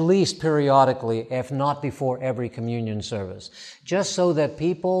 at least periodically, if not before every communion service, just so that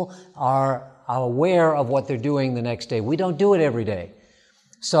people are aware of what they're doing the next day. We don't do it every day.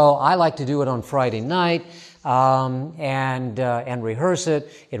 So I like to do it on Friday night, and rehearse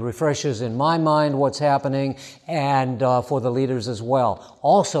it. It refreshes in my mind what's happening, and for the leaders as well.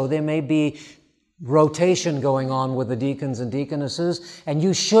 Also, there may be rotation going on with the deacons and deaconesses, and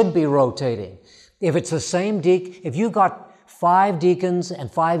you should be rotating. If it's the same if you've got 5 deacons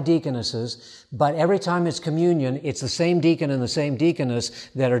and 5 deaconesses, but every time it's communion, it's the same deacon and the same deaconess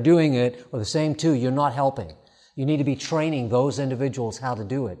that are doing it, or the same 2, you're not helping. You need to be training those individuals how to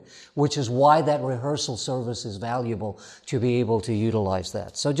do it, which is why that rehearsal service is valuable, to be able to utilize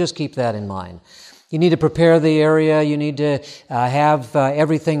that. So just keep that in mind. You need to prepare the area. You need to have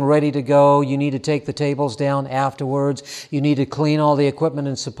everything ready to go. You need to take the tables down afterwards. You need to clean all the equipment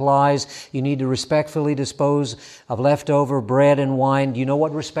and supplies. You need to respectfully dispose of leftover bread and wine. Do you know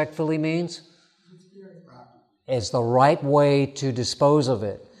what respectfully means? It's the right way to dispose of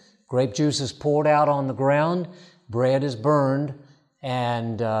it. Grape juice is poured out on the ground, bread is burned,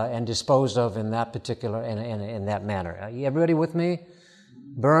 and disposed of in that particular, in that manner. Are everybody with me?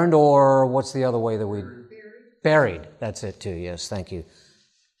 Burned, or what's the other way that we... Buried. That's it too, yes, thank you.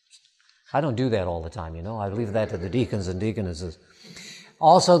 I don't do that all the time, you know. I leave that to the deacons and deaconesses.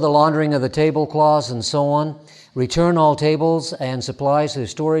 Also, the laundering of the tablecloths and so on. Return all tables and supplies to the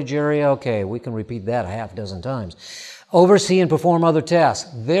storage area. Okay, we can repeat that 6 times. Oversee and perform other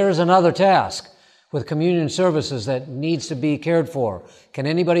tasks. There's another task with communion services that needs to be cared for. Can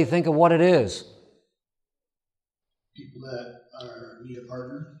anybody think of what it is? People that need a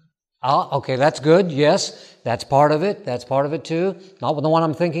partner. Okay, that's good. Yes, that's part of it. That's part of it too. Not the one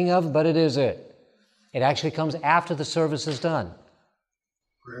I'm thinking of, but it is it. It actually comes after the service is done.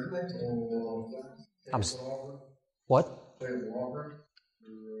 What?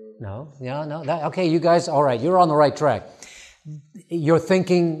 No, yeah, no. Okay, you guys, all right, you're on the right track. You're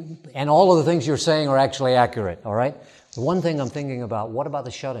thinking, and all of the things you're saying are actually accurate, all right? The one thing I'm thinking about, what about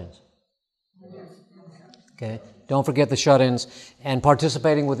the shut-ins? Okay, don't forget the shut-ins, and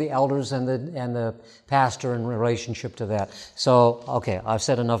participating with the elders and the pastor in relationship to that. So, okay, I've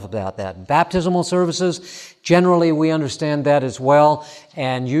said enough about that. Baptismal services, generally we understand that as well,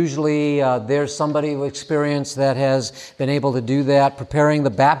 and usually there's somebody with experience that has been able to do that. Preparing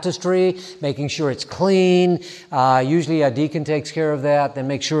the baptistry, making sure it's clean. Usually a deacon takes care of that. Then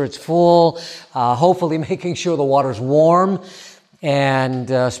make sure it's full. Hopefully making sure the water's warm,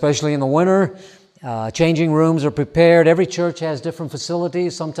 and especially in the winter. Changing rooms are prepared. Every church has different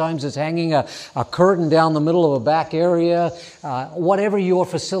facilities. Sometimes it's hanging a curtain down the middle of a back area. Whatever your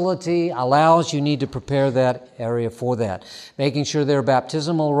facility allows, you need to prepare that area for that. Making sure there are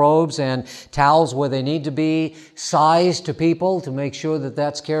baptismal robes and towels where they need to be, sized to people to make sure that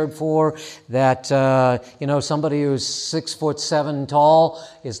that's cared for. That, somebody who's 6'7" tall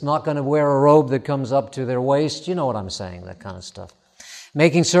is not going to wear a robe that comes up to their waist. You know what I'm saying, that kind of stuff.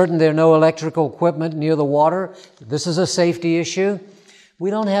 Making certain there are no electrical equipment near the water. This is a safety issue. We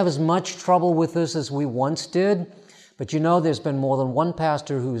don't have as much trouble with this as we once did, but there's been more than one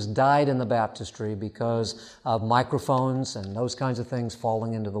pastor who's died in the baptistry because of microphones and those kinds of things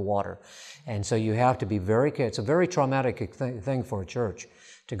falling into the water. And so you have to be very careful. It's a very traumatic thing for a church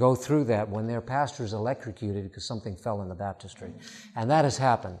to go through that when their pastor is electrocuted because something fell in the baptistry. And that has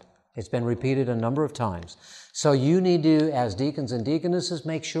happened. It's been repeated a number of times. So you need to, as deacons and deaconesses,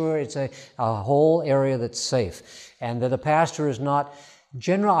 make sure it's a whole area that's safe. And that the pastor is not...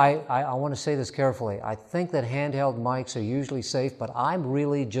 Generally, I want to say this carefully. I think that handheld mics are usually safe, but I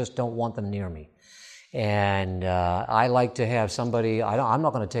really just don't want them near me. And I like to have somebody... I'm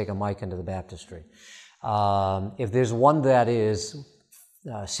not going to take a mic into the baptistry. If there's one that is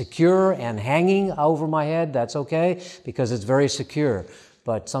secure and hanging over my head, that's okay, because it's very secure.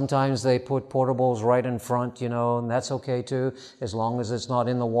 But sometimes they put portables right in front, and that's okay too, as long as it's not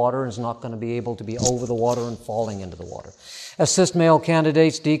in the water and it's not going to be able to be over the water and falling into the water. Assist male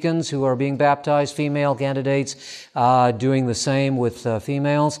candidates, deacons who are being baptized, female candidates doing the same with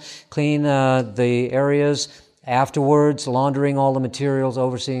females. Clean the areas afterwards, laundering all the materials,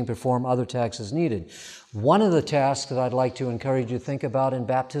 overseeing, perform other tasks as needed. One of the tasks that I'd like to encourage you to think about in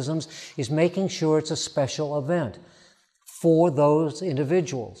baptisms is making sure it's a special event for those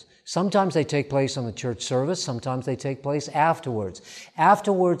individuals. Sometimes they take place on the church service, sometimes they take place afterwards.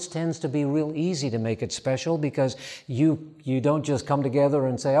 Afterwards tends to be real easy to make it special because you don't just come together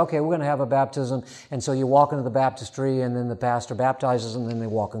and say, okay, we're going to have a baptism, and so you walk into the baptistry and then the pastor baptizes them and then they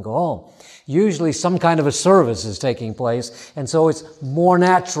walk and go home. Usually some kind of a service is taking place, and so it's more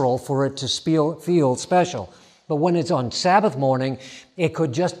natural for it to feel special. But when it's on Sabbath morning, it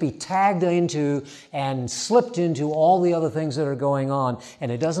could just be tagged into and slipped into all the other things that are going on,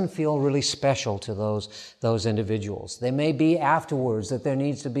 and it doesn't feel really special to those individuals. There may be afterwards that there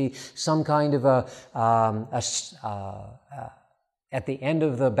needs to be some kind of at the end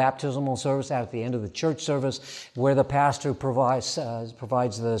of the baptismal service, at the end of the church service, where the pastor provides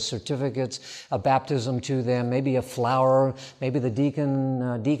the certificates of baptism to them, maybe a flower, maybe the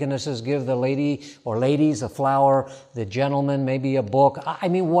deaconesses give the lady or ladies a flower, the gentleman maybe a book. I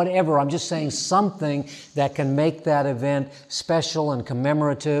mean, whatever. I'm just saying something that can make that event special and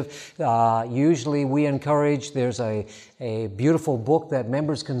commemorative. Usually we encourage, there's a beautiful book that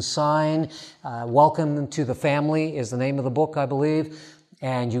members can sign. Welcome to the Family is the name of the book, I believe.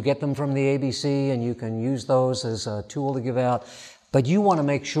 And you get them from the ABC, and you can use those as a tool to give out. But you want to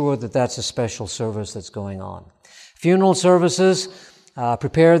make sure that that's a special service that's going on. Funeral services,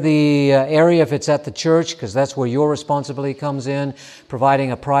 prepare the area if it's at the church, because that's where your responsibility comes in,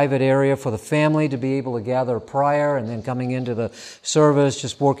 providing a private area for the family to be able to gather prior and then coming into the service,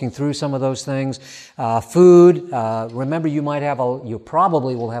 just working through some of those things. Food, remember you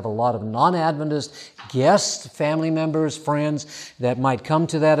probably will have a lot of non-Adventist guests, family members, friends that might come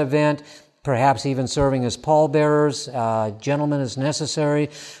to that event, perhaps even serving as pallbearers. Gentlemen as necessary,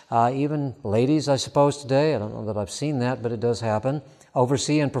 even ladies, I suppose, today. I don't know that I've seen that, but it does happen.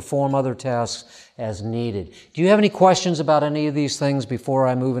 Oversee and perform other tasks as needed. Do you have any questions about any of these things before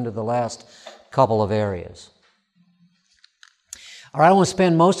I move into the last couple of areas? All right, I want to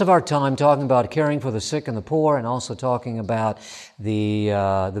spend most of our time talking about caring for the sick and the poor, and also talking about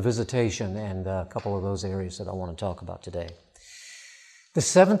the visitation and a couple of those areas that I want to talk about today. The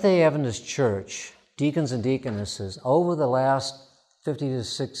Seventh-day Adventist Church, deacons and deaconesses, over the last 50 to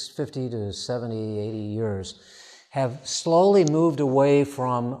 70, 80 years, have slowly moved away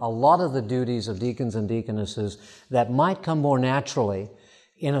from a lot of the duties of deacons and deaconesses that might come more naturally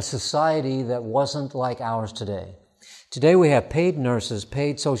in a society that wasn't like ours today. Today we have paid nurses,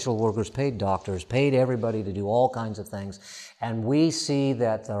 paid social workers, paid doctors, paid everybody to do all kinds of things. And we see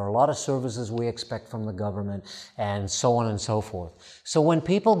that there are a lot of services we expect from the government, and so on and so forth. So when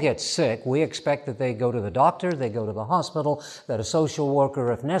people get sick, we expect that they go to the doctor, they go to the hospital, that a social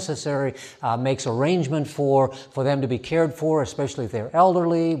worker, if necessary, makes arrangement for them to be cared for, especially if they're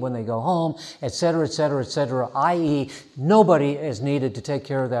elderly, when they go home, etc., etc., etc., i.e., nobody is needed to take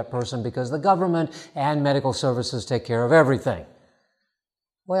care of that person because the government and medical services take care of everything.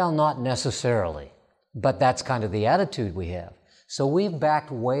 Well, not necessarily. But that's kind of the attitude we have. So we've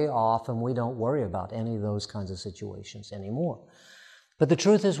backed way off, and we don't worry about any of those kinds of situations anymore. But the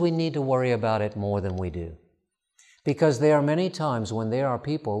truth is we need to worry about it more than we do. Because there are many times when there are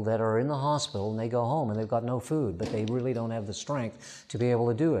people that are in the hospital and they go home and they've got no food, but they really don't have the strength to be able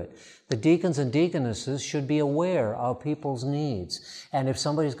to do it. The deacons and deaconesses should be aware of people's needs. And if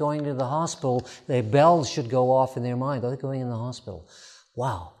somebody's going to the hospital, the bells should go off in their mind. They're going in the hospital.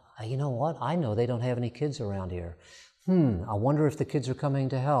 Wow. You know what? I know they don't have any kids around here. I wonder if the kids are coming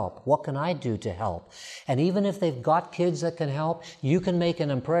to help. What can I do to help? And even if they've got kids that can help, you can make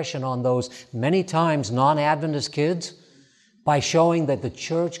an impression on those many times non-Adventist kids by showing that the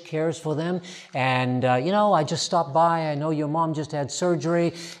church cares for them. And, I just stopped by. I know your mom just had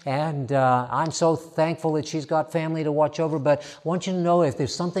surgery, and I'm so thankful that she's got family to watch over. But I want you to know if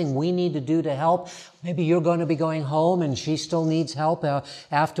there's something we need to do to help, maybe you're going to be going home and she still needs help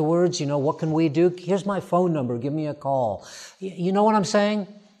afterwards. What can we do? Here's my phone number. Give me a call. You know what I'm saying?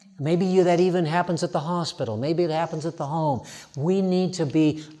 Maybe that even happens at the hospital. Maybe it happens at the home. We need to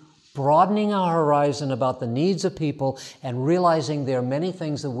be broadening our horizon about the needs of people and realizing there are many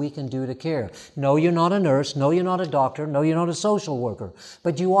things that we can do to care. No, you're not a nurse. No, you're not a doctor. No, you're not a social worker.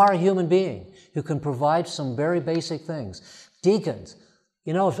 But you are a human being who can provide some very basic things. Deacons,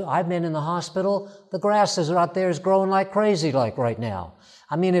 if I've been in the hospital, the grass out there is growing like crazy like right now.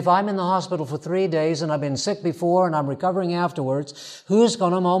 I mean, if I'm in the hospital for 3 days and I've been sick before and I'm recovering afterwards, who's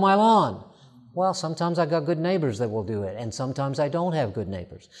going to mow my lawn? Well, sometimes I got good neighbors that will do it, and sometimes I don't have good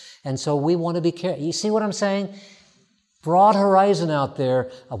neighbors. And so we want to be careful. You see what I'm saying? Broad horizon out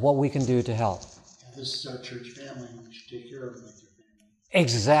there of what we can do to help. And this is our church family, and we should take care of them like their family.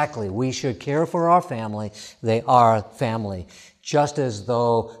 Exactly. We should care for our family. They are family, just as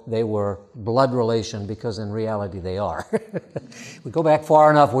though they were blood relation, because in reality they are. We go back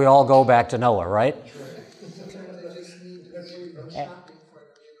far enough, we all go back to Noah, right?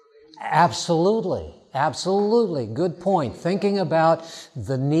 Absolutely. Absolutely. Good point. Thinking about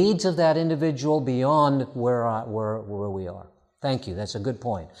the needs of that individual beyond where we are. Thank you. That's a good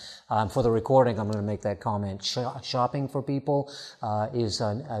point. For the recording, I'm going to make that comment. Shopping for people is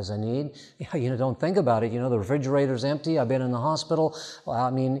a need. Don't think about it. The refrigerator's empty. I've been in the hospital.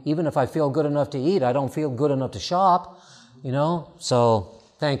 Even if I feel good enough to eat, I don't feel good enough to shop. So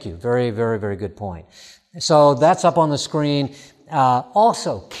thank you. Very, very, very good point. So that's up on the screen.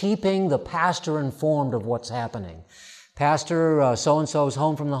 Also, keeping the pastor informed of what's happening. Pastor, so-and-so is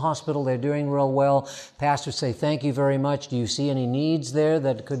home from the hospital. They're doing real well. Pastor say, thank you very much. Do you see any needs there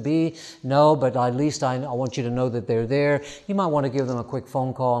that could be? No, but at least I want you to know that they're there. You might want to give them a quick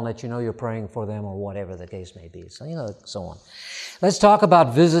phone call and let you know you're praying for them, or whatever the case may be. So on. Let's talk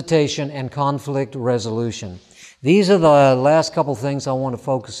about visitation and conflict resolution. These are the last couple things I want to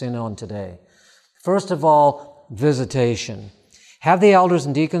focus in on today. First of all, visitation. Have the elders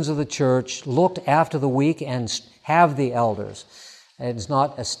and deacons of the church looked after the weak, and have the elders. It's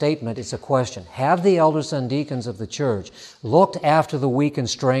not a statement, it's a question. Have the elders and deacons of the church looked after the weak and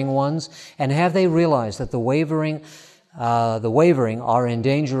straying ones, and have they realized that the wavering are in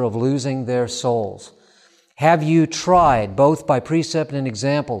danger of losing their souls? Have you tried, both by precept and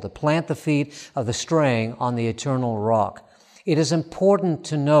example, to plant the feet of the straying on the eternal rock? It is important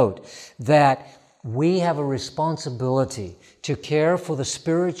to note that we have a responsibility to care for the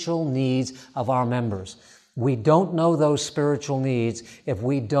spiritual needs of our members. We don't know those spiritual needs if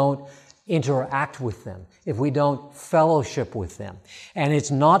we don't interact with them, if we don't fellowship with them. And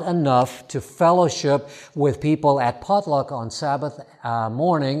it's not enough to fellowship with people at potluck on Sabbath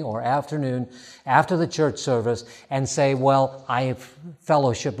morning or afternoon after the church service and say, well, I've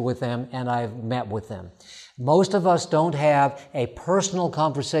fellowshiped with them and I've met with them. Most of us don't have a personal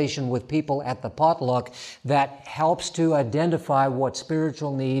conversation with people at the potluck that helps to identify what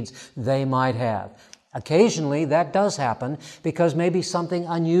spiritual needs they might have. Occasionally, that does happen because maybe something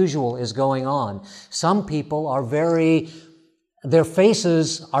unusual is going on. Some people their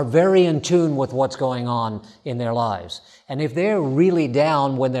faces are very in tune with what's going on in their lives. And if they're really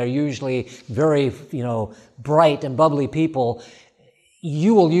down when they're usually very, bright and bubbly people,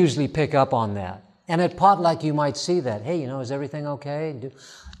 you will usually pick up on that. And at potluck, you might see that. Hey, is everything okay?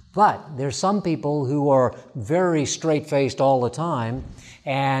 But there's some people who are very straight-faced all the time,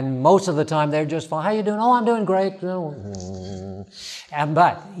 and most of the time they're just fine. How you doing? Oh, I'm doing great. But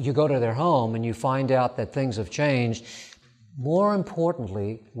you go to their home and you find out that things have changed. More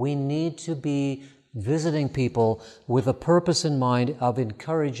importantly, we need to be visiting people with a purpose in mind of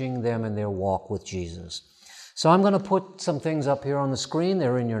encouraging them in their walk with Jesus. So I'm going to put some things up here on the screen.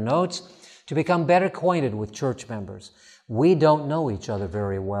 They're in your notes. To become better acquainted with church members. We don't know each other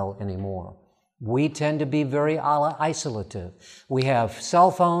very well anymore. We tend to be very isolative. We have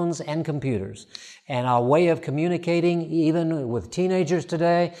cell phones and computers. And our way of communicating, even with teenagers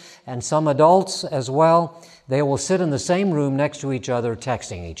today, and some adults as well, they will sit in the same room next to each other,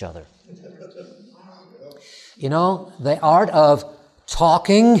 texting each other. The art of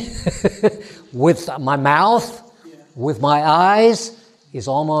talking with my mouth, with my eyes, is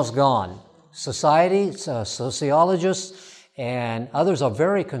almost gone. Society, sociologists, and others are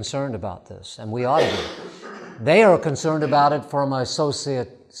very concerned about this, and we ought to be. They are concerned about it from a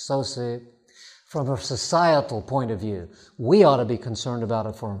societal point of view. We ought to be concerned about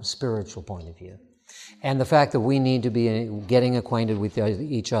it from a spiritual point of view. and the fact that we need to be getting acquainted with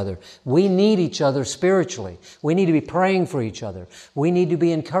each other. We need each other spiritually. We need to be praying for each other. We need to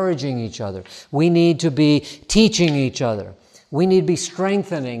be encouraging each other. We need to be teaching each other. We need to be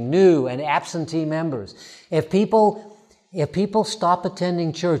strengthening new and absentee members. If people stop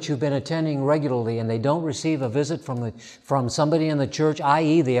attending church who've been attending regularly and they don't receive a visit from somebody in the church,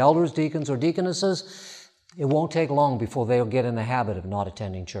 i.e. the elders, deacons, or deaconesses, it won't take long before they'll get in the habit of not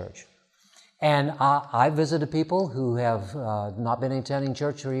attending church. And I visited people who have not been attending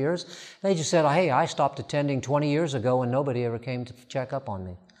church for years. They just said, hey, I stopped attending 20 years ago and nobody ever came to check up on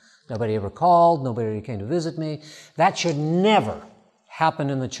me. Nobody ever called, nobody came to visit me. That should never happen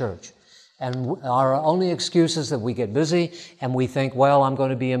in the church. And our only excuse is that we get busy and we think, well, I'm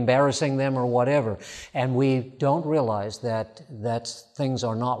going to be embarrassing them or whatever. And we don't realize that things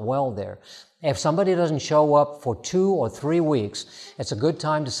are not well there. If somebody doesn't show up for 2 or 3 weeks, it's a good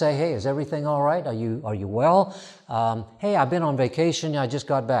time to say, hey, is everything all right? Are you well? Hey, I've been on vacation. I just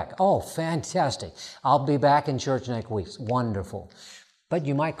got back. Oh, fantastic. I'll be back in church next week. Wonderful. But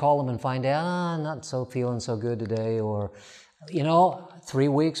you might call them and find out, not so feeling so good today, or, 3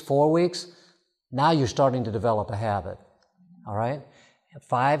 weeks, 4 weeks, now you're starting to develop a habit, all right?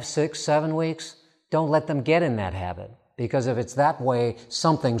 5, 6, 7 weeks, don't let them get in that habit, because if it's that way,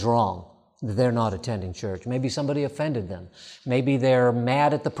 something's wrong. They're not attending church. Maybe somebody offended them. Maybe they're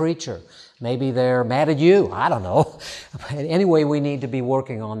mad at the preacher. Maybe they're mad at you. I don't know. Anyway, we need to be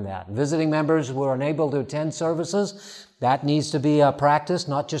working on that. Visiting members who are unable to attend services, that needs to be a practice,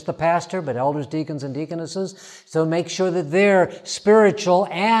 not just the pastor, but elders, deacons, and deaconesses. So make sure that their spiritual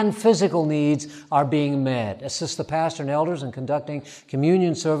and physical needs are being met. Assist the pastor and elders in conducting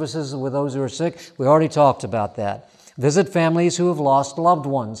communion services with those who are sick. We already talked about that. Visit families who have lost loved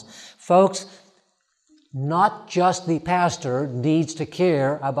ones. Folks, not just the pastor needs to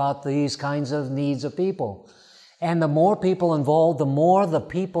care about these kinds of needs of people. And the more people involved, the more the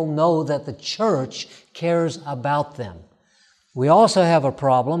people know that the church cares about them. We also have a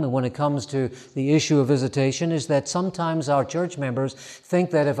problem, and when it comes to the issue of visitation, is that sometimes our church members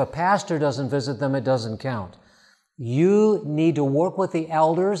think that if a pastor doesn't visit them, it doesn't count. You need to work with the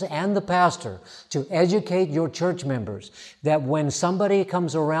elders and the pastor to educate your church members that when somebody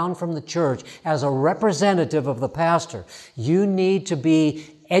comes around from the church as a representative of the pastor, you need to be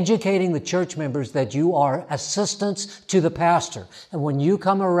educating the church members that you are assistants to the pastor. And when you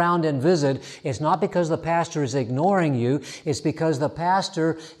come around and visit, it's not because the pastor is ignoring you, it's because the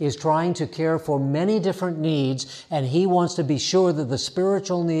pastor is trying to care for many different needs, and he wants to be sure that the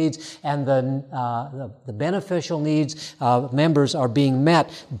spiritual needs and the beneficial needs of members are being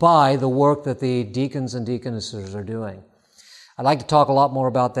met by the work that the deacons and deaconesses are doing. I'd like to talk a lot more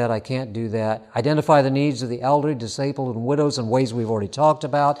about that. I can't do that. Identify the needs of the elderly, disabled, and widows in ways we've already talked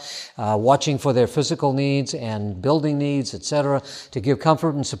about. Watching for their physical needs and building needs, etc. To give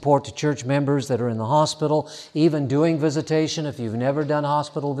comfort and support to church members that are in the hospital. Even doing visitation. If you've never done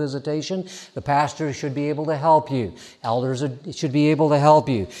hospital visitation, the pastor should be able to help you. Elders should be able to help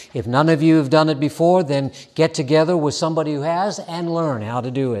you. If none of you have done it before, then get together with somebody who has and learn how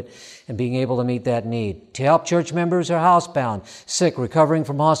to do it, and being able to meet that need. To help church members who are housebound, sick, recovering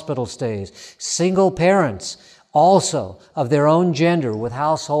from hospital stays. Single parents, also of their own gender with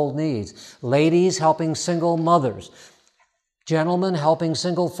household needs. Ladies helping single mothers. Gentlemen helping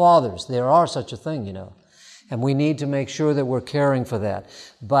single fathers. There are such a thing, And we need to make sure that we're caring for that.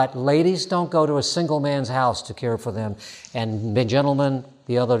 But ladies, don't go to a single man's house to care for them. And gentlemen,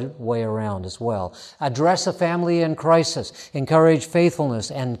 the other way around as well. Address a family in crisis. Encourage faithfulness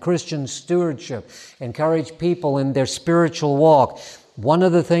and Christian stewardship. Encourage people in their spiritual walk. One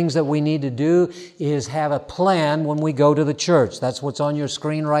of the things that we need to do is have a plan when we go to the church. That's what's on your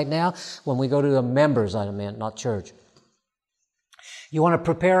screen right now. When we go to the members, I meant, not church. You want to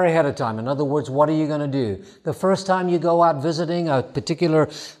prepare ahead of time. In other words, what are you going to do? The first time you go out visiting a particular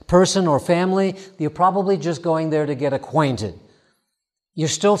person or family, you're probably just going there to get acquainted. You're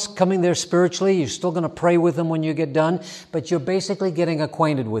still coming there spiritually. You're still going to pray with them when you get done, but you're basically getting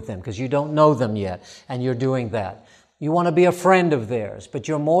acquainted with them because you don't know them yet, and you're doing that. You want to be a friend of theirs, but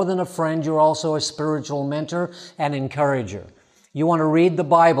you're more than a friend. You're also a spiritual mentor and encourager. You want to read the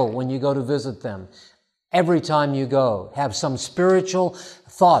Bible when you go to visit them. Every time you go, have some spiritual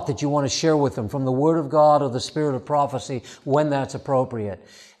thought that you want to share with them from the Word of God or the Spirit of prophecy when that's appropriate.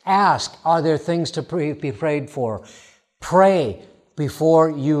 Ask, are there things to be prayed for? Pray before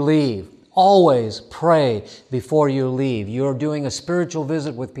you leave. Always pray before you leave. You're doing a spiritual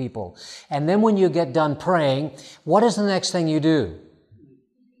visit with people. And then when you get done praying, what is the next thing you do?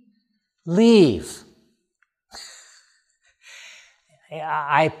 Leave.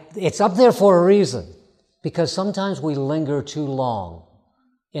 It's up there for a reason. because sometimes we linger too long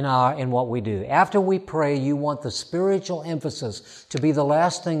in what we do. After we pray, you want the spiritual emphasis to be the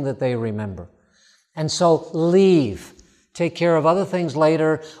last thing that they remember. And so leave. Take care of other things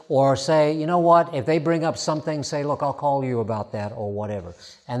later, or say, you know what, if they bring up something, say, look, I'll call you about that, or whatever,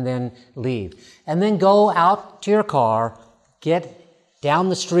 and then leave. And then go out to your car, get down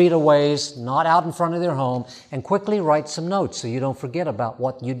the street a ways, not out in front of their home, and quickly write some notes so you don't forget about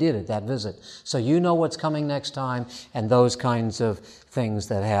what you did at that visit. So you know what's coming next time, and those kinds of things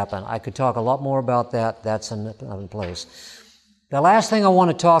that happen. I could talk a lot more about that. That's another place. The last thing I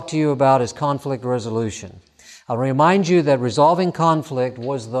want to talk to you about is conflict resolution. I'll remind you that resolving conflict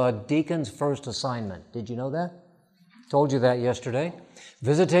was the deacon's first assignment. Did you know that? Told you that yesterday.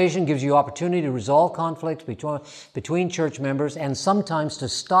 Visitation gives you opportunity to resolve conflicts between church members and sometimes to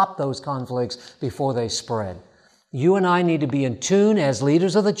stop those conflicts before they spread. You and I need to be in tune as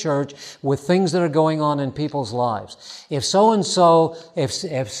leaders of the church with things that are going on in people's lives. If so-and-so, if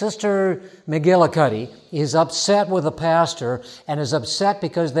Sister McGillicuddy is upset with the pastor and is upset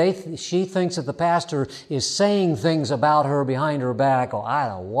because she thinks that the pastor is saying things about her behind her back, or I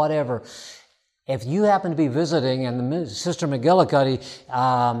don't know, whatever. If you happen to be visiting and Sister McGillicuddy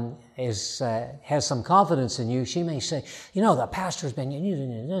has some confidence in you, she may say, you know, the pastor's been,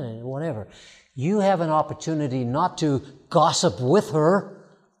 whatever. You have an opportunity not to gossip with her,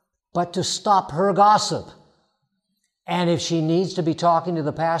 but to stop her gossip. And if she needs to be talking to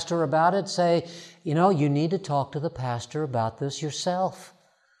the pastor about it, say, you know, you need to talk to the pastor about this yourself.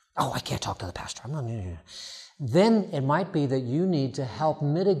 Oh, I can't talk to the pastor. I'm not. Then it might be that you need to help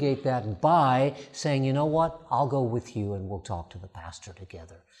mitigate that by saying, you know what, I'll go with you and we'll talk to the pastor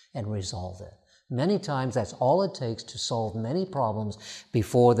together and resolve it. Many times that's all it takes to solve many problems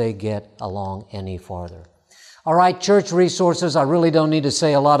before they get along any farther. All right, church resources, I really don't need to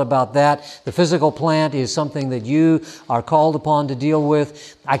say a lot about that. The physical plant is something that you are called upon to deal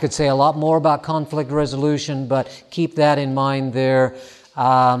with. I could say a lot more about conflict resolution, but keep that in mind there.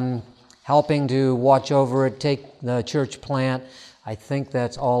 Helping to watch over it, take the church plant. I think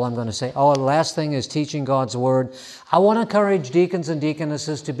that's all I'm going to say. Oh, the last thing is teaching God's Word. I want to encourage deacons and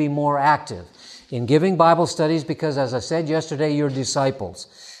deaconesses to be more active in giving Bible studies because, as I said yesterday, you're disciples.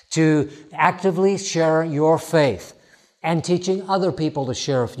 To actively share your faith and teaching other people to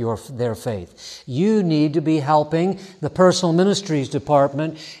share their faith. You need to be helping the personal ministries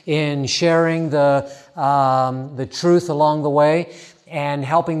department in sharing the truth along the way and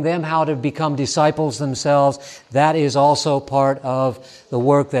helping them how to become disciples themselves. That is also part of the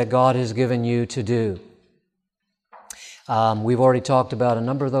work that God has given you to do. We've already talked about a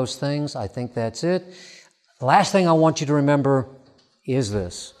number of those things. I think that's it. The last thing I want you to remember is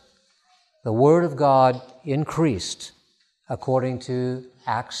this. The Word of God increased according to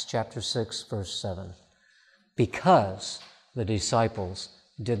Acts chapter 6, verse 7, because the disciples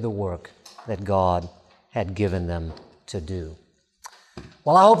did the work that God had given them to do.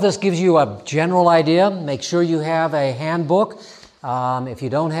 Well, I hope this gives you a general idea. Make sure you have a handbook. If you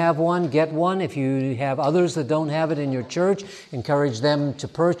don't have one, get one. If you have others that don't have it in your church, encourage them to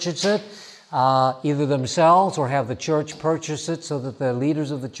purchase it, either themselves or have the church purchase it so that the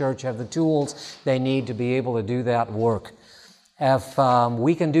leaders of the church have the tools they need to be able to do that work. If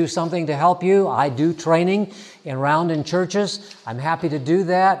we can do something to help you, I do training in churches. I'm happy to do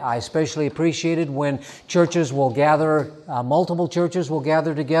that. I especially appreciate it when churches will gather, multiple churches will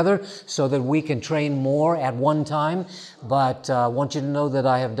gather together so that we can train more at one time. But I want you to know that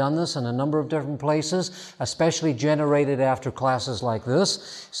I have done this in a number of different places, especially generated after classes like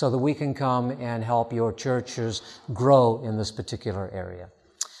this, so that we can come and help your churches grow in this particular area.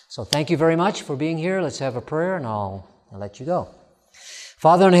 So thank you very much for being here. Let's have a prayer and I'll let you go.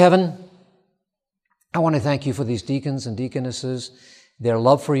 Father in heaven, I want to thank you for these deacons and deaconesses, their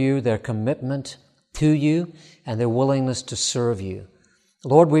love for you, their commitment to you, and their willingness to serve you.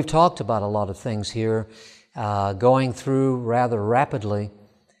 Lord, we've talked about a lot of things here, going through rather rapidly,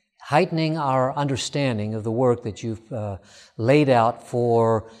 heightening our understanding of the work that you've laid out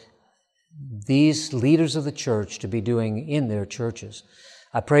for these leaders of the church to be doing in their churches.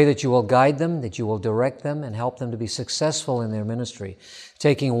 I pray that you will guide them, that you will direct them, and help them to be successful in their ministry,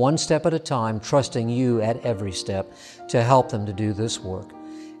 taking one step at a time, trusting you at every step to help them to do this work.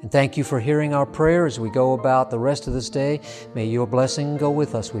 And thank you for hearing our prayer as we go about the rest of this day. May your blessing go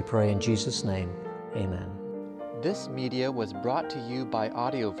with us, we pray in Jesus' name. Amen. This media was brought to you by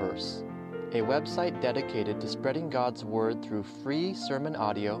Audioverse, a website dedicated to spreading God's Word through free sermon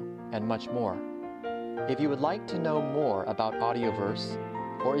audio and much more. If you would like to know more about Audioverse,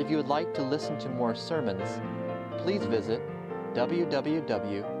 or if you would like to listen to more sermons, please visit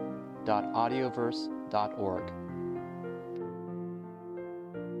www.audioverse.org. deaconess.org.